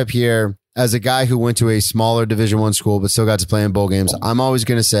going to sit up here as a guy who went to a smaller Division I school, but still got to play in bowl games. I'm always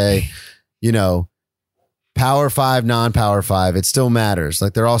going to say, Power 5, non-Power 5, it still matters.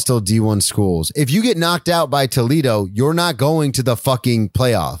 Like, they're all still D1 schools. If you get knocked out by Toledo, you're not going to the fucking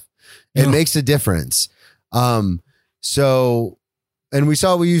playoff. It makes a difference. So, and we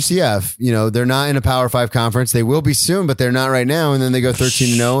saw with UCF, they're not in a Power 5 conference. They will be soon, but they're not right now. And then they go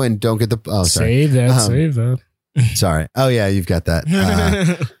 13-0 and don't get the. Oh, sorry. Save that. Sorry. Oh yeah, you've got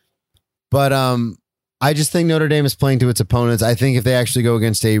that. But I just think Notre Dame is playing to its opponents. I think if they actually go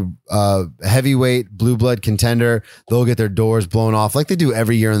against a heavyweight blue blood contender, they'll get their doors blown off like they do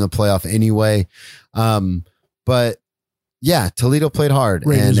every year in the playoff anyway. But yeah, Toledo played hard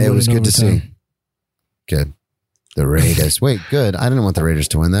and it was good to see. Good. The Raiders. Wait, good. I didn't want the Raiders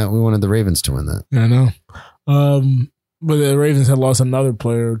to win that. We wanted the Ravens to win that. I know. But the Ravens had lost another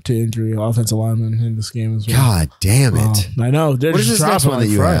player to injury, offensive lineman in this game as well. God damn it. I know. They're what is this next one that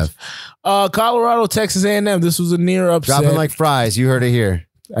you have? Colorado, Texas A&M. This was a near upset. Dropping like fries. You heard it here.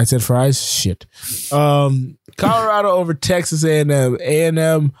 I said fries? Shit. Colorado over Texas A&M.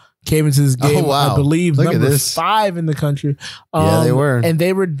 A&M came into this game, I believe, number 5 in the country. Yeah, they were. And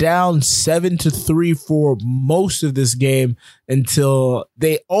they were down 7-3 for most of this game until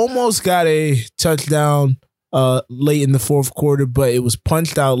they almost got a touchdown late in the fourth quarter, but it was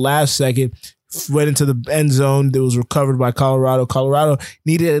punched out last second, went into the end zone. It was recovered by Colorado. Colorado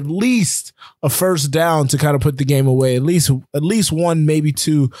needed at least a first down to kind of put the game away. At least one, maybe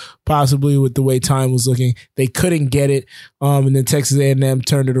two, possibly with the way time was looking. They couldn't get it. And then Texas A&M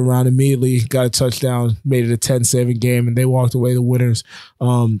turned it around immediately, got a touchdown, made it a 10-7 game, and they walked away the winners.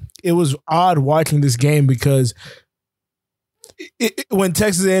 It was odd watching this game because when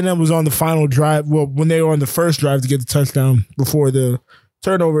Texas A&M was on the final drive, when they were on the first drive to get the touchdown before the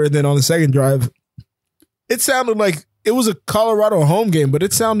turnover, and then on the second drive, it sounded like it was a Colorado home game, but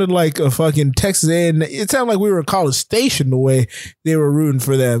it sounded like a fucking Texas A&M. It sounded like we were a College Station the way they were rooting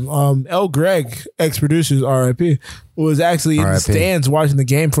for them. L. Greg, ex-producers, RIP, was actually in the stands watching the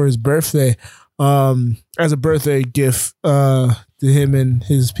game for his birthday, as a birthday gift to him and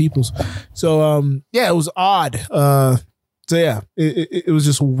his peoples. So, it was odd. So yeah, it was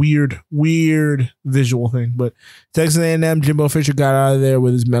just a weird visual thing. But Texas A&M, Jimbo Fisher got out of there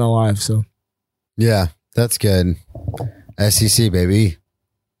with his men alive. So yeah, that's good. SEC, baby.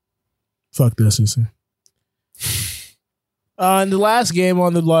 Fuck the SEC. And the last game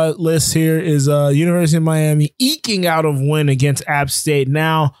on the list here is University of Miami eking out a win against App State.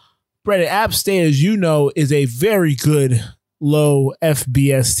 Now, Brett, App State, as you know, is a very good low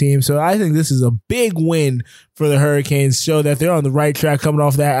FBS team. So I think this is a big win for the Hurricanes. Show that they're on the right track coming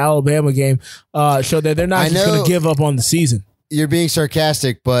off that Alabama game. Show that they're not just going to give up on the season. You're being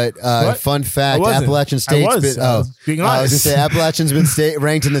sarcastic, but fun fact: Appalachian State's been. I was going to say Appalachian's been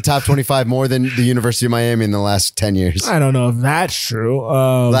ranked in the top 25 more than the University of Miami in the last 10 years. I don't know if that's true.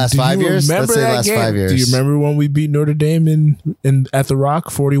 Last 5 years? Let's say last 5 years. Do you remember when we beat Notre Dame in at the Rock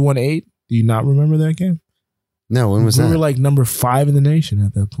 41-8? Do you not remember that game? No, when was that? We were like number 5 in the nation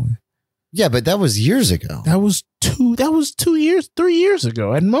at that point. Yeah, but that was years ago. That was 3 years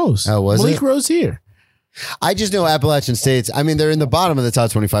ago at most. Oh, was Malik Rozier. I just know Appalachian State's. I mean, they're in the bottom of the top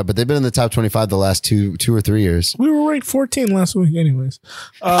 25, but they've been in the top 25 the last two or 3 years. We were ranked 14 last week, anyways.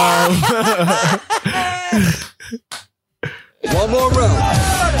 One more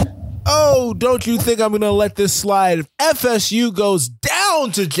round. Oh, don't you think I'm going to let this slide? FSU goes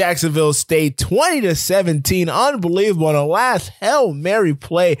down to Jacksonville State, 20-17. Unbelievable on a last Hail Mary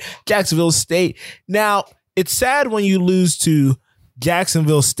play, Jacksonville State. Now, it's sad when you lose to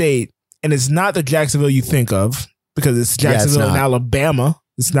Jacksonville State, and it's not the Jacksonville you think of, because it's Jacksonville in Alabama.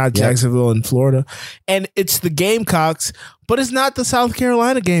 It's not Jacksonville in Florida. And it's the Gamecocks, but it's not the South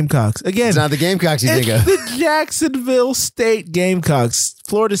Carolina Gamecocks. Again, It's not the Gamecocks you think of. the Jacksonville State Gamecocks.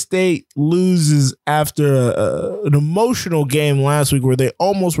 Florida State loses after an emotional game last week where they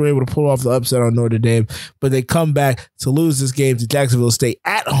almost were able to pull off the upset on Notre Dame, but they come back to lose this game to Jacksonville State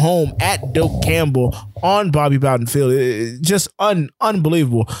at home at Doak Campbell on Bobby Bowden Field. Just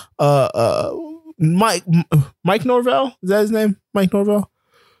unbelievable. Mike Norvell, is that his name? Mike Norvell?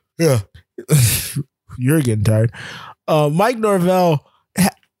 Yeah. You're getting tired. Mike Norvell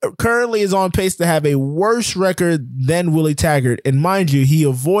currently is on pace to have a worse record than Willie Taggart. And mind you, he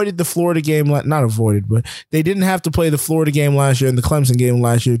avoided the Florida game. Not avoided, but they didn't have to play the Florida game last year and the Clemson game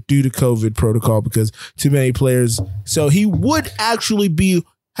last year due to COVID protocol because too many players. So he would actually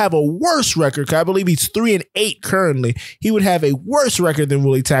have a worse record. I believe he's 3-8 currently. He would have a worse record than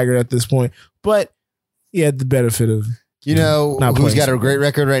Willie Taggart at this point. But he had the benefit of who's got a great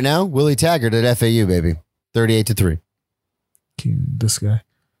record right now? Willie Taggart at FAU, baby. 38-3. This guy.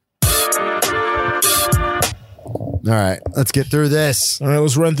 All right, let's get through this. All right,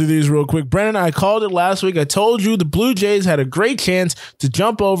 let's run through these real quick. Brennan, I called it last week. I told you the Blue Jays had a great chance to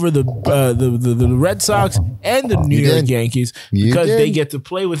jump over the Red Sox and the New York Yankees because they get to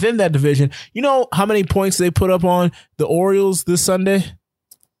play within that division. You know how many points they put up on the Orioles this Sunday?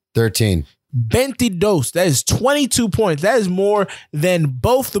 13. 22. That is 22 points. That is more than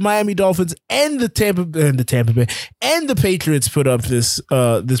both the Miami Dolphins and the Tampa Bay and the Patriots put up this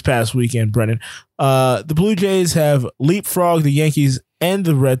past weekend, Brennan. The Blue Jays have leapfrogged the Yankees and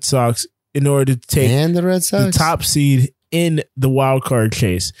the Red Sox in order to take the top seed in the wild card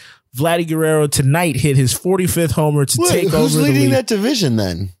chase. Vladdy Guerrero tonight hit his 45th homer to take over the lead. Who's leading that division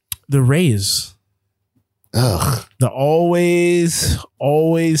then? The Rays. Ugh. The always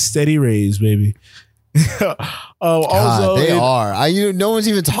steady Rays, baby. Also, they are. No one's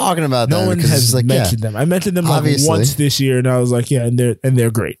even talking about them. No one has mentioned them. I mentioned them once this year, and I was like, yeah, and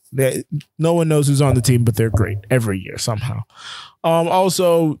they're great. No one knows who's on the team, but they're great every year somehow.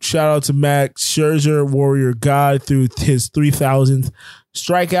 Also, shout out to Max Scherzer, Warrior God, through his 3,000th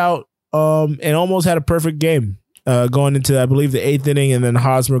strikeout, and almost had a perfect game going into, I believe, the 8th inning, and then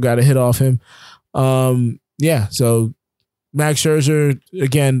Hosmer got a hit off him. So Max Scherzer,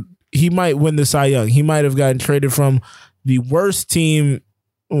 again, he might win the Cy Young. He might have gotten traded from the worst team,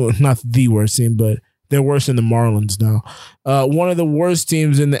 well, not the worst team, but they're worse than the Marlins now. One of the worst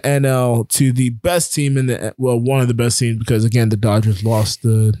teams in the NL to the best team one of the best teams because, again, the Dodgers lost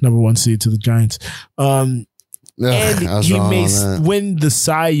the number 1 seed to the Giants. And he may win the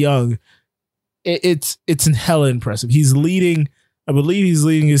Cy Young. It's hella impressive. I believe he's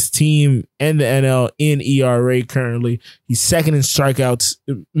leading his team and the NL in ERA currently. He's second in strikeouts.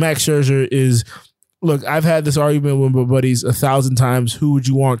 Max Scherzer is, look, I've had this argument with my buddies 1,000 times. Who would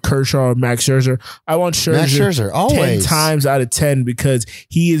you want, Kershaw or Max Scherzer? I want Scherzer always. 10 times out of 10 because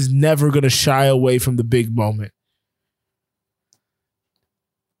he is never going to shy away from the big moment.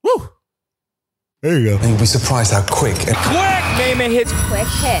 Woo! There you go. And you'll be surprised how quick. Naaman hits quick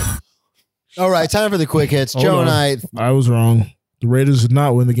hits. All right, time for the quick hits. Joe and I was wrong. The Raiders did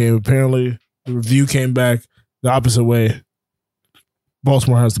not win the game. Apparently, the review came back the opposite way.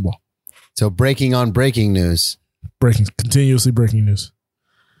 Baltimore has the ball. So breaking news. Continuously breaking news.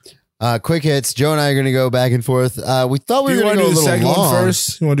 Quick hits. Joe and I are going to go back and forth. We thought we were going to go a little long. You want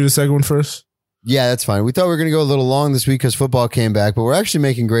to do the second one first? Yeah, that's fine. We thought we were going to go a little long this week because football came back, but we're actually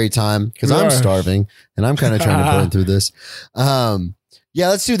making great time because I'm starving and I'm kind of trying to burn through this. Yeah,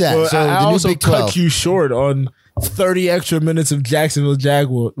 let's do that. Well, so I the also new Big 12. cut you short on 30 extra minutes of Jacksonville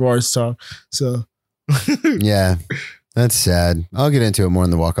Jaguars talk. So yeah, that's sad. I'll get into it more in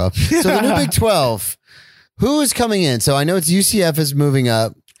the walk-off. So the new Big 12, who is coming in? So I know it's UCF is moving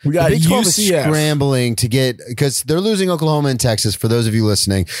up. We got the Big 12 UCF is scrambling to get, because they're losing Oklahoma and Texas, for those of you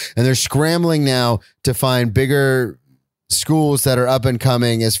listening, and they're scrambling now to find bigger schools that are up and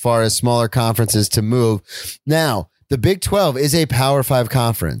coming as far as smaller conferences to move. Now, the Big 12 is a Power 5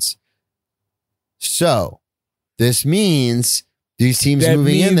 conference. So this means these teams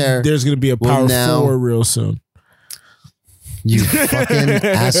moving in there. There's going to be a Power 4 real soon. You fucking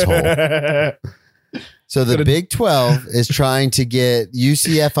asshole. So the Big 12 is trying to get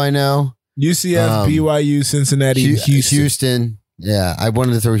UCF, I know. UCF, BYU, Cincinnati, Houston. Yeah, I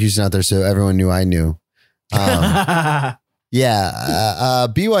wanted to throw Houston out there so everyone knew I knew.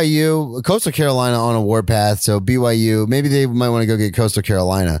 BYU, Coastal Carolina on a warpath. So BYU, maybe they might want to go get Coastal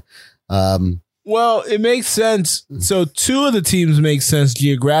Carolina. Well, it makes sense. So two of the teams make sense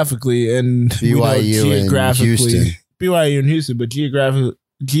geographically, and BYU and Houston. BYU and Houston, but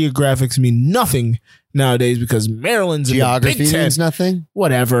geographics mean nothing nowadays because Maryland's in Geography the Big Ten. means nothing.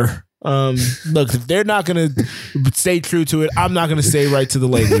 Whatever. Look, if they're not going to stay true to it, I'm not going to stay right to the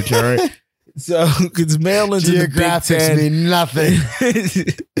language. All right. So, because Maryland's in the Big Ten. Mean nothing.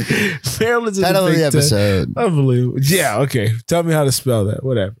 Maryland's in Title the of the Big Ten. episode. Unbelievable. Yeah. Okay. Tell me how to spell that.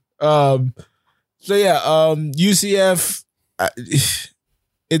 Whatever. UCF.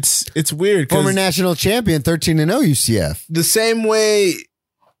 It's weird. Former national champion, 13-0 UCF. The same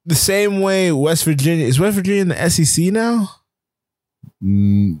way West Virginia is West Virginia in the SEC now,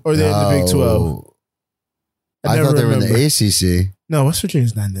 or they're in the Big 12. I thought they were in the ACC. No, West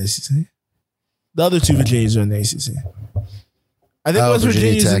Virginia's not in the ACC. The other two Virginias are in the ACC. I think West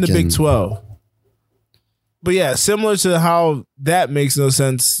Virginia's in the Big 12. But yeah, similar to how that makes no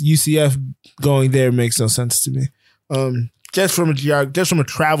sense, UCF going there makes no sense to me. Just from a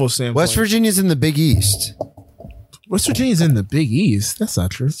travel standpoint. West Virginia's in the Big East. West Virginia's in the Big East. That's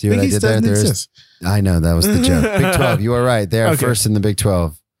not true. See what Big I East did there? doesn't exist. I know, that was the joke. Big 12, you are right. They are Okay. first in the Big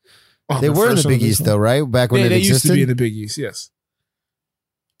 12. Oh, They they're were in the first Big East, though, right? Back when Yeah, it they used existed? to be in the Big East, yes.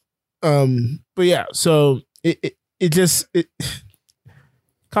 But yeah, so it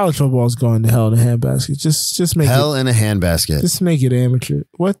college football is going to hell in a handbasket. Just make Hell in a handbasket. Just make it amateur.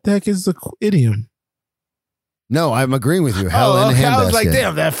 What the heck is the idiom? No, I'm agreeing with you. Hell in a handbasket. I was like,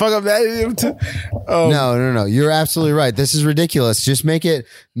 damn, that fuck up that idiom too. No. You're absolutely right. This is ridiculous. Just make it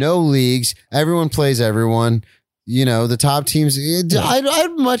no leagues. Everyone plays everyone. You know, the top teams.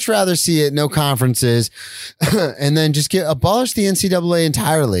 I'd much rather see it no conferences, and then just abolish the NCAA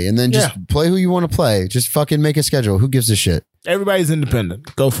entirely, and then just play who you want to play. Just fucking make a schedule. Who gives a shit? Everybody's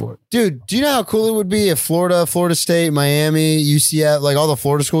independent. Go for it. Dude, Do you know how cool it would be if Florida State, Miami, UCF, like all the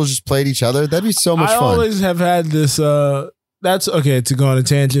Florida schools just played each other? That'd be so much I fun. always have had this. That's okay to go on a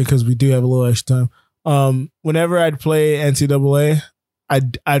tangent because we do have a little extra time. Whenever I'd play NCAA,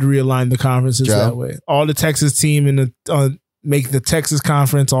 I'd realign the conferences that way. All the Texas team in the make the Texas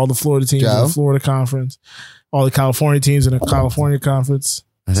conference. All the Florida teams in the Florida conference. All the California teams in the California conference.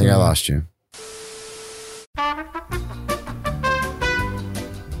 I think I lost you.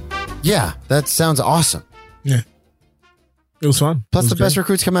 Yeah, that sounds awesome. Yeah. It was fun. Plus, the best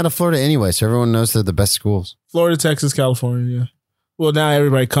recruits come out of Florida anyway, so everyone knows they're the best schools. Florida, Texas, California, yeah. Well, now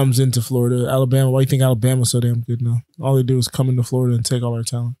everybody comes into Florida. Alabama, why do you think Alabama's so damn good now? All they do is come into Florida and take all our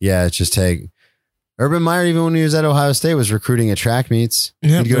talent. Yeah, it's just Urban Meyer, even when he was at Ohio State, was recruiting at track meets.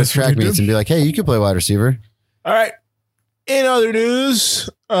 Yeah, He'd go to track meets and be like, hey, you could play wide receiver. All right. In other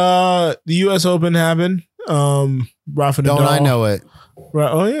news, the U.S. Open happened. Rafa Nadal. Don't I know it?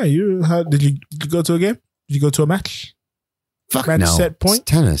 Right. Oh, yeah. Did you go to a game? Did you go to a match? Fuck match no. set point?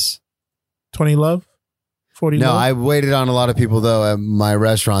 It's tennis. 20 love? 40 No, love? I waited on a lot of people, though, at my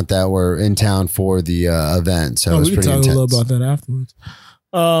restaurant that were in town for the event. So it was we pretty can talk intense. a little about that afterwards.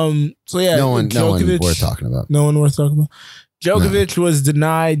 So, yeah. No one worth talking about. No one worth talking about. Djokovic was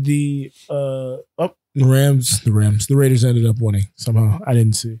denied the Rams. The Raiders ended up winning somehow. I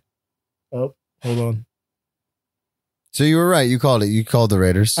didn't see. Oh, hold on. So you were right. You called it. You called the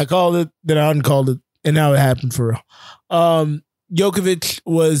Raiders. I called it, then I uncalled it, and now it happened for real. Djokovic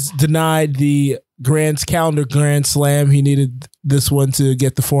was denied the calendar Grand Slam. He needed this one to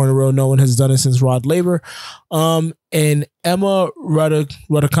get the 4 in a row. No one has done it since Rod Laver. And Emma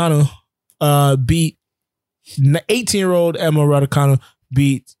Raducanu beat 18-year-old Emma Raducanu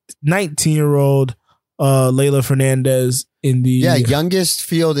beat 19-year-old Leylah Fernandez in the youngest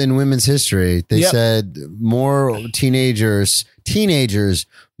field in women's history. They said more teenagers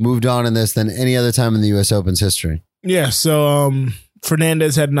moved on in this than any other time in the U.S. Open's history. Yeah, so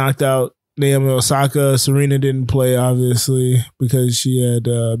Fernandez had knocked out Naomi Osaka. Serena didn't play, obviously, because she had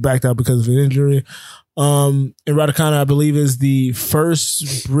backed out because of an injury. And Raducanu, I believe, is the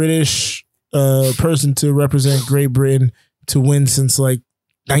first British person to represent Great Britain to win since like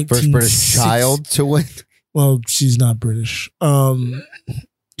 1960. First British child to win. Well, she's not British.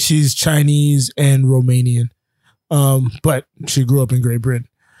 She's Chinese and Romanian. But she grew up in Great Britain.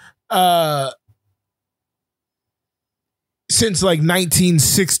 Since like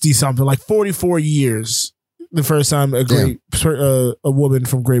 1960 something, like 44 years, the first time a woman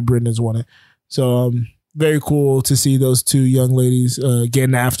from Great Britain has won it. So very cool to see those two young ladies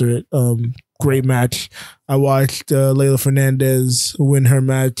getting after it. Great match. I watched Leylah Fernandez win her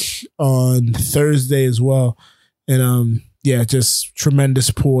match on Thursday as well. And just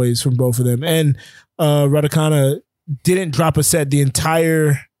tremendous poise from both of them. And Raducanu didn't drop a set the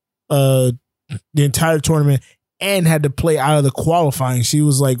entire tournament and had to play out of the qualifying. She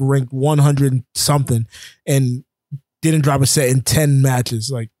was like ranked 100 something and didn't drop a set in 10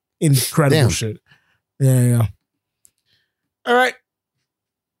 matches. Like incredible shit. Yeah. All right.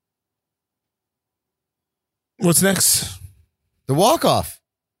 What's next? The walk-off.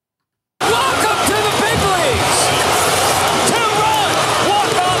 Welcome to the big leagues. 2-run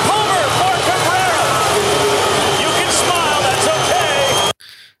walk-off homer for Cabrera. You can smile. That's okay.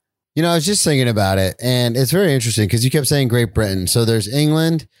 You know, I was just thinking about it, and it's very interesting because you kept saying Great Britain. So there's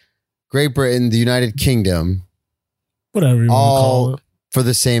England, Great Britain, the United Kingdom, Whatever you want to call all it. for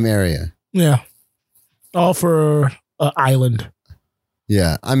the same area. Yeah. All for an island.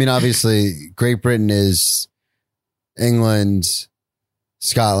 Yeah. I mean, obviously, Great Britain is England,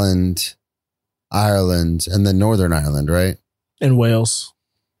 Scotland, Ireland, and then Northern Ireland, right? And Wales.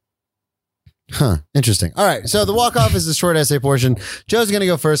 Huh. Interesting. All right. So the walk-off is the short essay portion. Joe's going to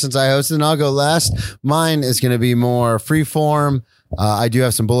go first since I hosted, and I'll go last. Mine is going to be more free form. I do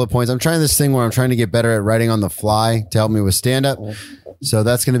have some bullet points. I'm trying this thing where I'm trying to get better at writing on the fly to help me with stand-up. So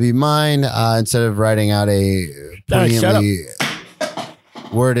that's going to be mine instead of writing out a brilliantly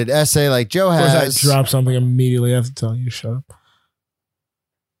worded essay like Joe Of course, I has. drop something immediately. I have to tell you to shut up.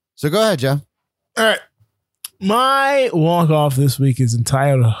 So go ahead, Joe. All right. My walk-off this week is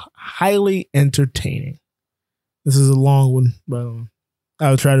entitled Highly Entertaining. This is a long one, but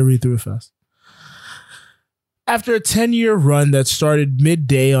I'll try to read through it fast. After a 10-year run that started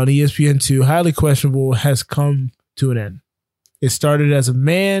midday on ESPN2, Highly Questionable has come to an end. It started as a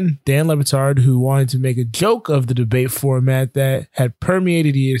man, Dan Le Batard, who wanted to make a joke of the debate format that had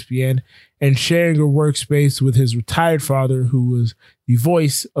permeated ESPN and sharing a workspace with his retired father, who was the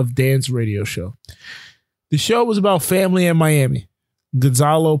voice of Dan's radio show. The show was about family in Miami.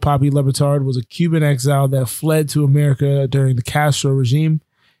 Gonzalo Papi Le Batard was a Cuban exile that fled to America during the Castro regime.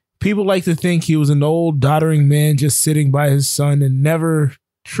 People like to think he was an old, doddering man just sitting by his son and never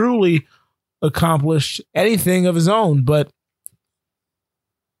truly accomplished anything of his own. But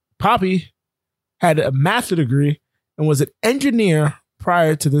Papi had a master's degree and was an engineer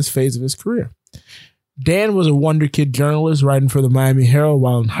prior to this phase of his career. Dan was a wonder kid journalist writing for the Miami Herald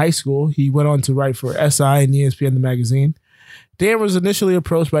while in high school. He went on to write for SI and ESPN, the magazine. Dan was initially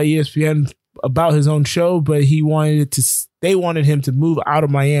approached by ESPN about his own show, but they wanted him to move out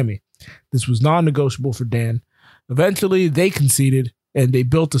of Miami. This was non-negotiable for Dan. Eventually, they conceded, and they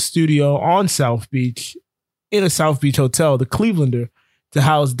built a studio on South Beach, in a South Beach hotel, the Clevelander, to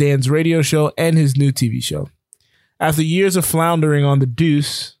house Dan's radio show and his new TV show. After years of floundering on the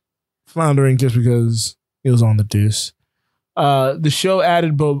Deuce, floundering just because it was on the Deuce, the show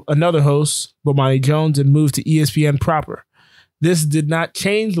added another host, Bomani Jones, and moved to ESPN proper. This did not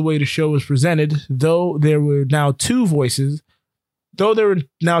change the way the show was presented, though there were now two voices.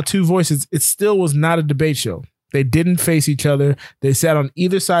 It still was not a debate show. They didn't face each other. They sat on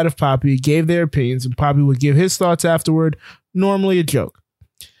either side of Papi, gave their opinions, and Papi would give his thoughts afterward, normally a joke.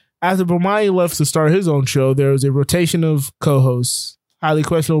 After Bomani left to start his own show, there was a rotation of co-hosts. Highly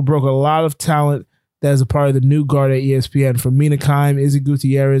Questionable broke a lot of talent that is a part of the new guard at ESPN, from Mina Kimes, Izzy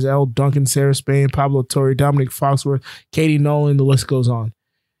Gutierrez, L. Duncan, Sarah Spain, Pablo Torre, Dominic Foxworth, Katie Nolan, the list goes on.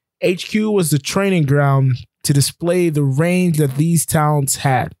 HQ was the training ground to display the range that these talents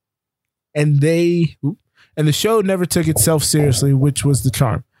had. And the show never took itself seriously, which was the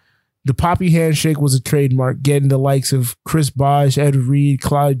charm. The Papi handshake was a trademark, getting the likes of Chris Bosh, Ed Reed,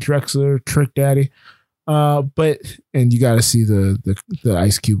 Clyde Drexler, Trick Daddy. And you got to see the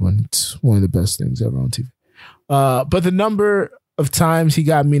Ice Cube one. It's one of the best things ever on TV. But the number of times he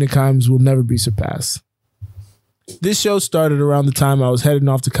got Mina Kimes will never be surpassed. This show started around the time I was heading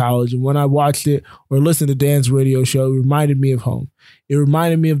off to college, and when I watched it or listened to Dan's radio show, it reminded me of home. It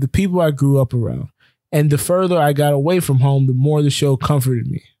reminded me of the people I grew up around. And the further I got away from home, the more the show comforted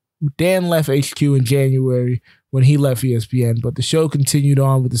me. Dan left HQ in January when he left ESPN, but the show continued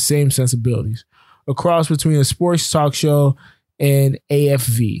on with the same sensibilities. A cross between a sports talk show and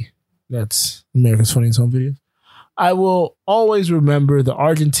AFV. That's America's Funniest Home Videos. I will always remember the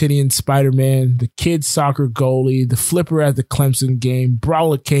Argentinian Spider-Man, the kid soccer goalie, the flipper at the Clemson game,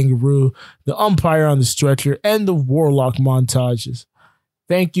 Brawler Kangaroo, the umpire on the stretcher, and the Warlock montages.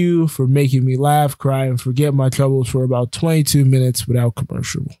 Thank you for making me laugh, cry, and forget my troubles for about 22 minutes without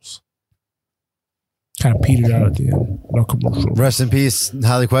commercials. Kind of petered out at the end. No commercials. Rest in peace.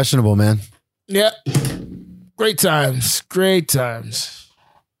 Highly Questionable, man. Yeah. Great times. Great times.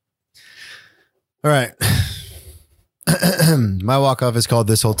 All right. My walk-off is called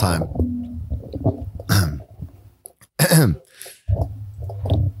This Whole Time.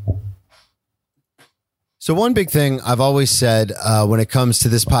 So one big thing I've always said when it comes to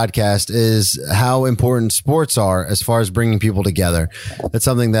this podcast is how important sports are as far as bringing people together. That's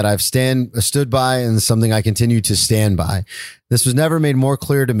something that I've stood by and something I continue to stand by. This was never made more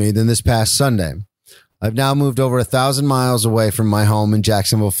clear to me than this past Sunday. I've now moved over 1,000 miles away from my home in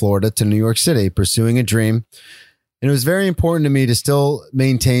Jacksonville, Florida to New York City, pursuing a dream. And it was very important to me to still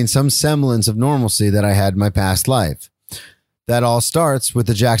maintain some semblance of normalcy that I had in my past life. That all starts with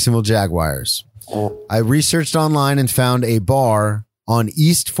the Jacksonville Jaguars. I researched online and found a bar on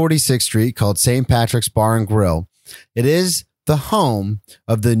East 46th Street called St. Patrick's Bar and Grill. It is the home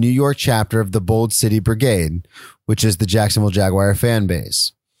of the New York chapter of the Bold City Brigade, which is the Jacksonville Jaguar fan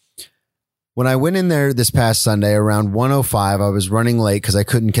base. When I went in there this past Sunday around 1:05, I was running late because I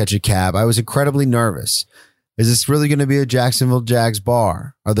couldn't catch a cab. I was incredibly nervous. Is this really going to be a Jacksonville Jags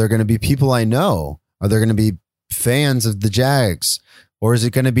bar? Are there going to be people I know? Are there going to be fans of the Jags? Or is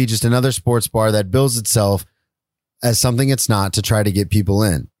it going to be just another sports bar that bills itself as something it's not to try to get people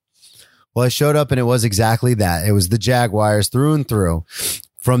in? Well, I showed up and it was exactly that. It was the Jaguars through and through.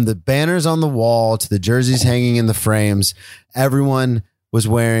 From the banners on the wall to the jerseys hanging in the frames, everyone was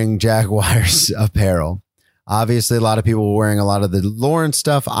wearing Jaguars apparel. Obviously, a lot of people were wearing a lot of the Lawrence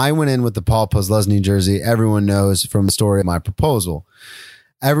stuff. I went in with the Paul Posluszny jersey. Everyone knows from the story of my proposal.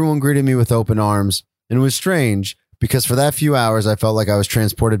 Everyone greeted me with open arms, and it was strange because for that few hours, I felt like I was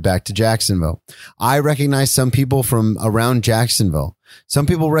transported back to Jacksonville. I recognized some people from around Jacksonville. Some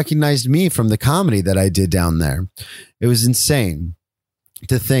people recognized me from the comedy that I did down there. It was insane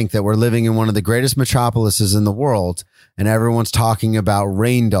to think that we're living in one of the greatest metropolises in the world, and everyone's talking about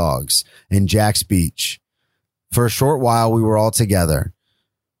rain dogs and Jack's Beach. For a short while, we were all together.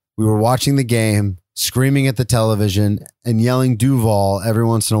 We were watching the game, screaming at the television, and yelling Duval every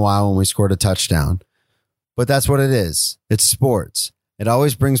once in a while when we scored a touchdown. But that's what it is. It's sports. It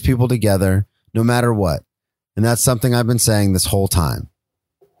always brings people together, no matter what. And that's something I've been saying this whole time.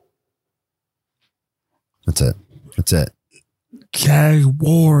 That's it. That's it.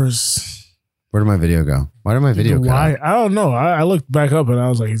 Jaguars. Where did my video go? Why did my video cut out? I don't know. I looked back up and I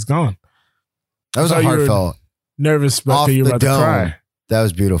was like, he's gone. That was a heartfelt. Nervous about you about to cry. That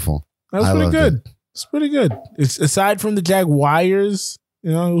was beautiful. That was pretty good. It's pretty good. It's aside from the Jaguars,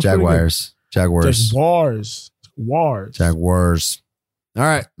 you know, Jaguars. Jaguars. All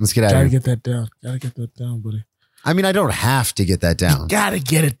right, let's get out of here. Gotta get that down, buddy. I mean, I don't have to get that down. You gotta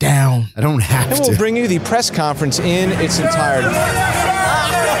get it down. I don't have to. And we'll bring you the press conference in its entirety.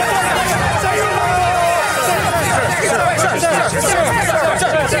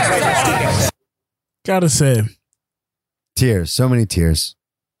 Gotta say, tears. So many tears.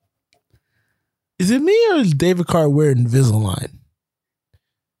 Is it me or is David Carr wearing Invisalign?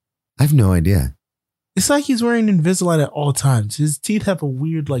 I have no idea. It's like he's wearing Invisalign at all times. His teeth have a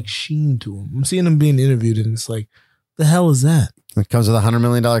weird like sheen to them. I'm seeing him being interviewed and it's like, the hell is that? It comes with a $100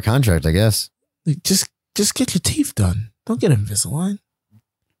 million contract, I guess. Like, just get your teeth done. Don't get Invisalign.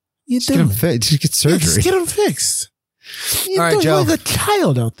 Just get them fixed. Just get surgery. Just get them fixed. All right, Joe. Like a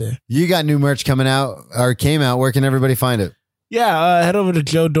child out there. You got new merch coming out or came out. Where can everybody find it? Yeah, head over to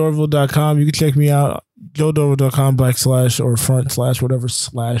joedorville.com. You can check me out. joedorville.com / or front / whatever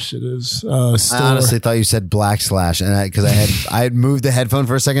 / it is. I honestly thought you said / and because I had moved the headphone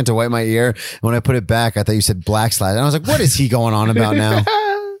for a second to wipe my ear. And when I put it back, I thought you said / and I was like, what is he going on about now?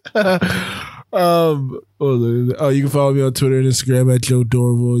 You can follow me on Twitter and Instagram at Joe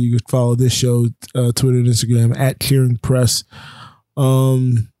Dorville. You can follow this show Twitter and Instagram at Clearing Press.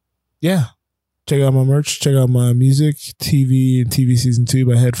 Yeah. Check out my merch. Check out my music. TV and TV Season 2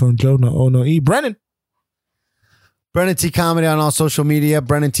 by Headphone Joe. No O, no E. Brennan T Comedy on all social media.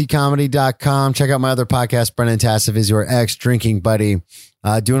 BrennanTComedy.com. Check out my other podcast, Brennan Tassif is Your Ex-Drinking Buddy.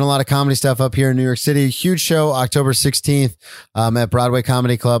 Doing a lot of comedy stuff up here in New York City. Huge show October 16th at Broadway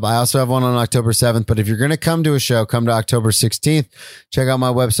Comedy Club. I also have one on October 7th. But if you're going to come to a show, come to October 16th. Check out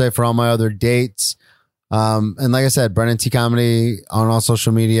my website for all my other dates. And like I said, Brennan T Comedy on all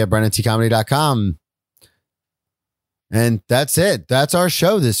social media, BrennanTComedy.com. And that's it. That's our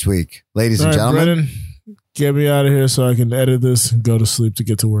show this week, ladies and gentlemen. Brennan, get me out of here so I can edit this and go to sleep to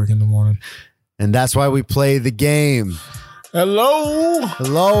get to work in the morning. And that's why we play the game. Hello.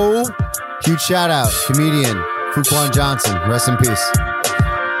 Huge shout out, comedian Fuquan Johnson. Rest in peace.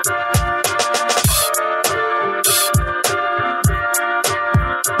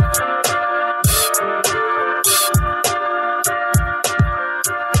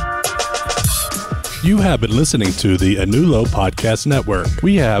 You have been listening to the Anulo Podcast Network.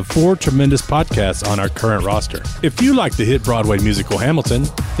 We have 4 tremendous podcasts on our current roster. If you like the hit Broadway musical Hamilton,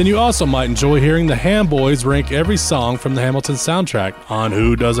 then you also might enjoy hearing the Ham Boys rank every song from the Hamilton soundtrack on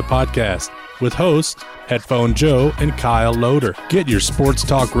Who Does a Podcast, with hosts Headphone Joe and Kyle Loader. Get your sports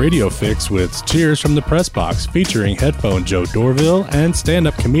talk radio fix with Cheers from the Press Box, featuring Headphone Joe Dorville and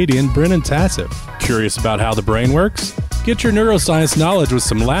stand-up comedian Brennan Tassif. Curious about how the brain works? Get your neuroscience knowledge with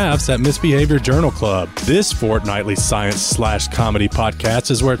some laughs at Misbehavior Journal Club. This fortnightly science/comedy podcast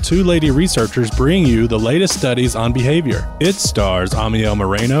is where two lady researchers bring you the latest studies on behavior. It stars Amiel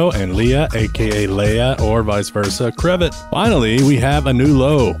Moreno and Leah, aka Leia, or vice versa, Crevitt. Finally, we have A New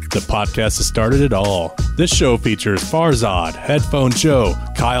Low, the podcast that started it all. This show features Farzad, Headphone Joe,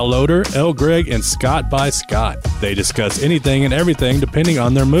 Kyle Loader, L. Greg, and Scott by Scott. They discuss anything and everything depending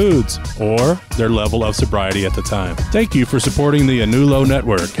on their moods or their level of sobriety at the time. Thank you for supporting the Anulo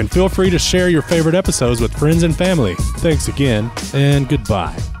Network, and feel free to share your favorite episodes with friends and family. Thanks again, and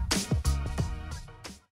goodbye.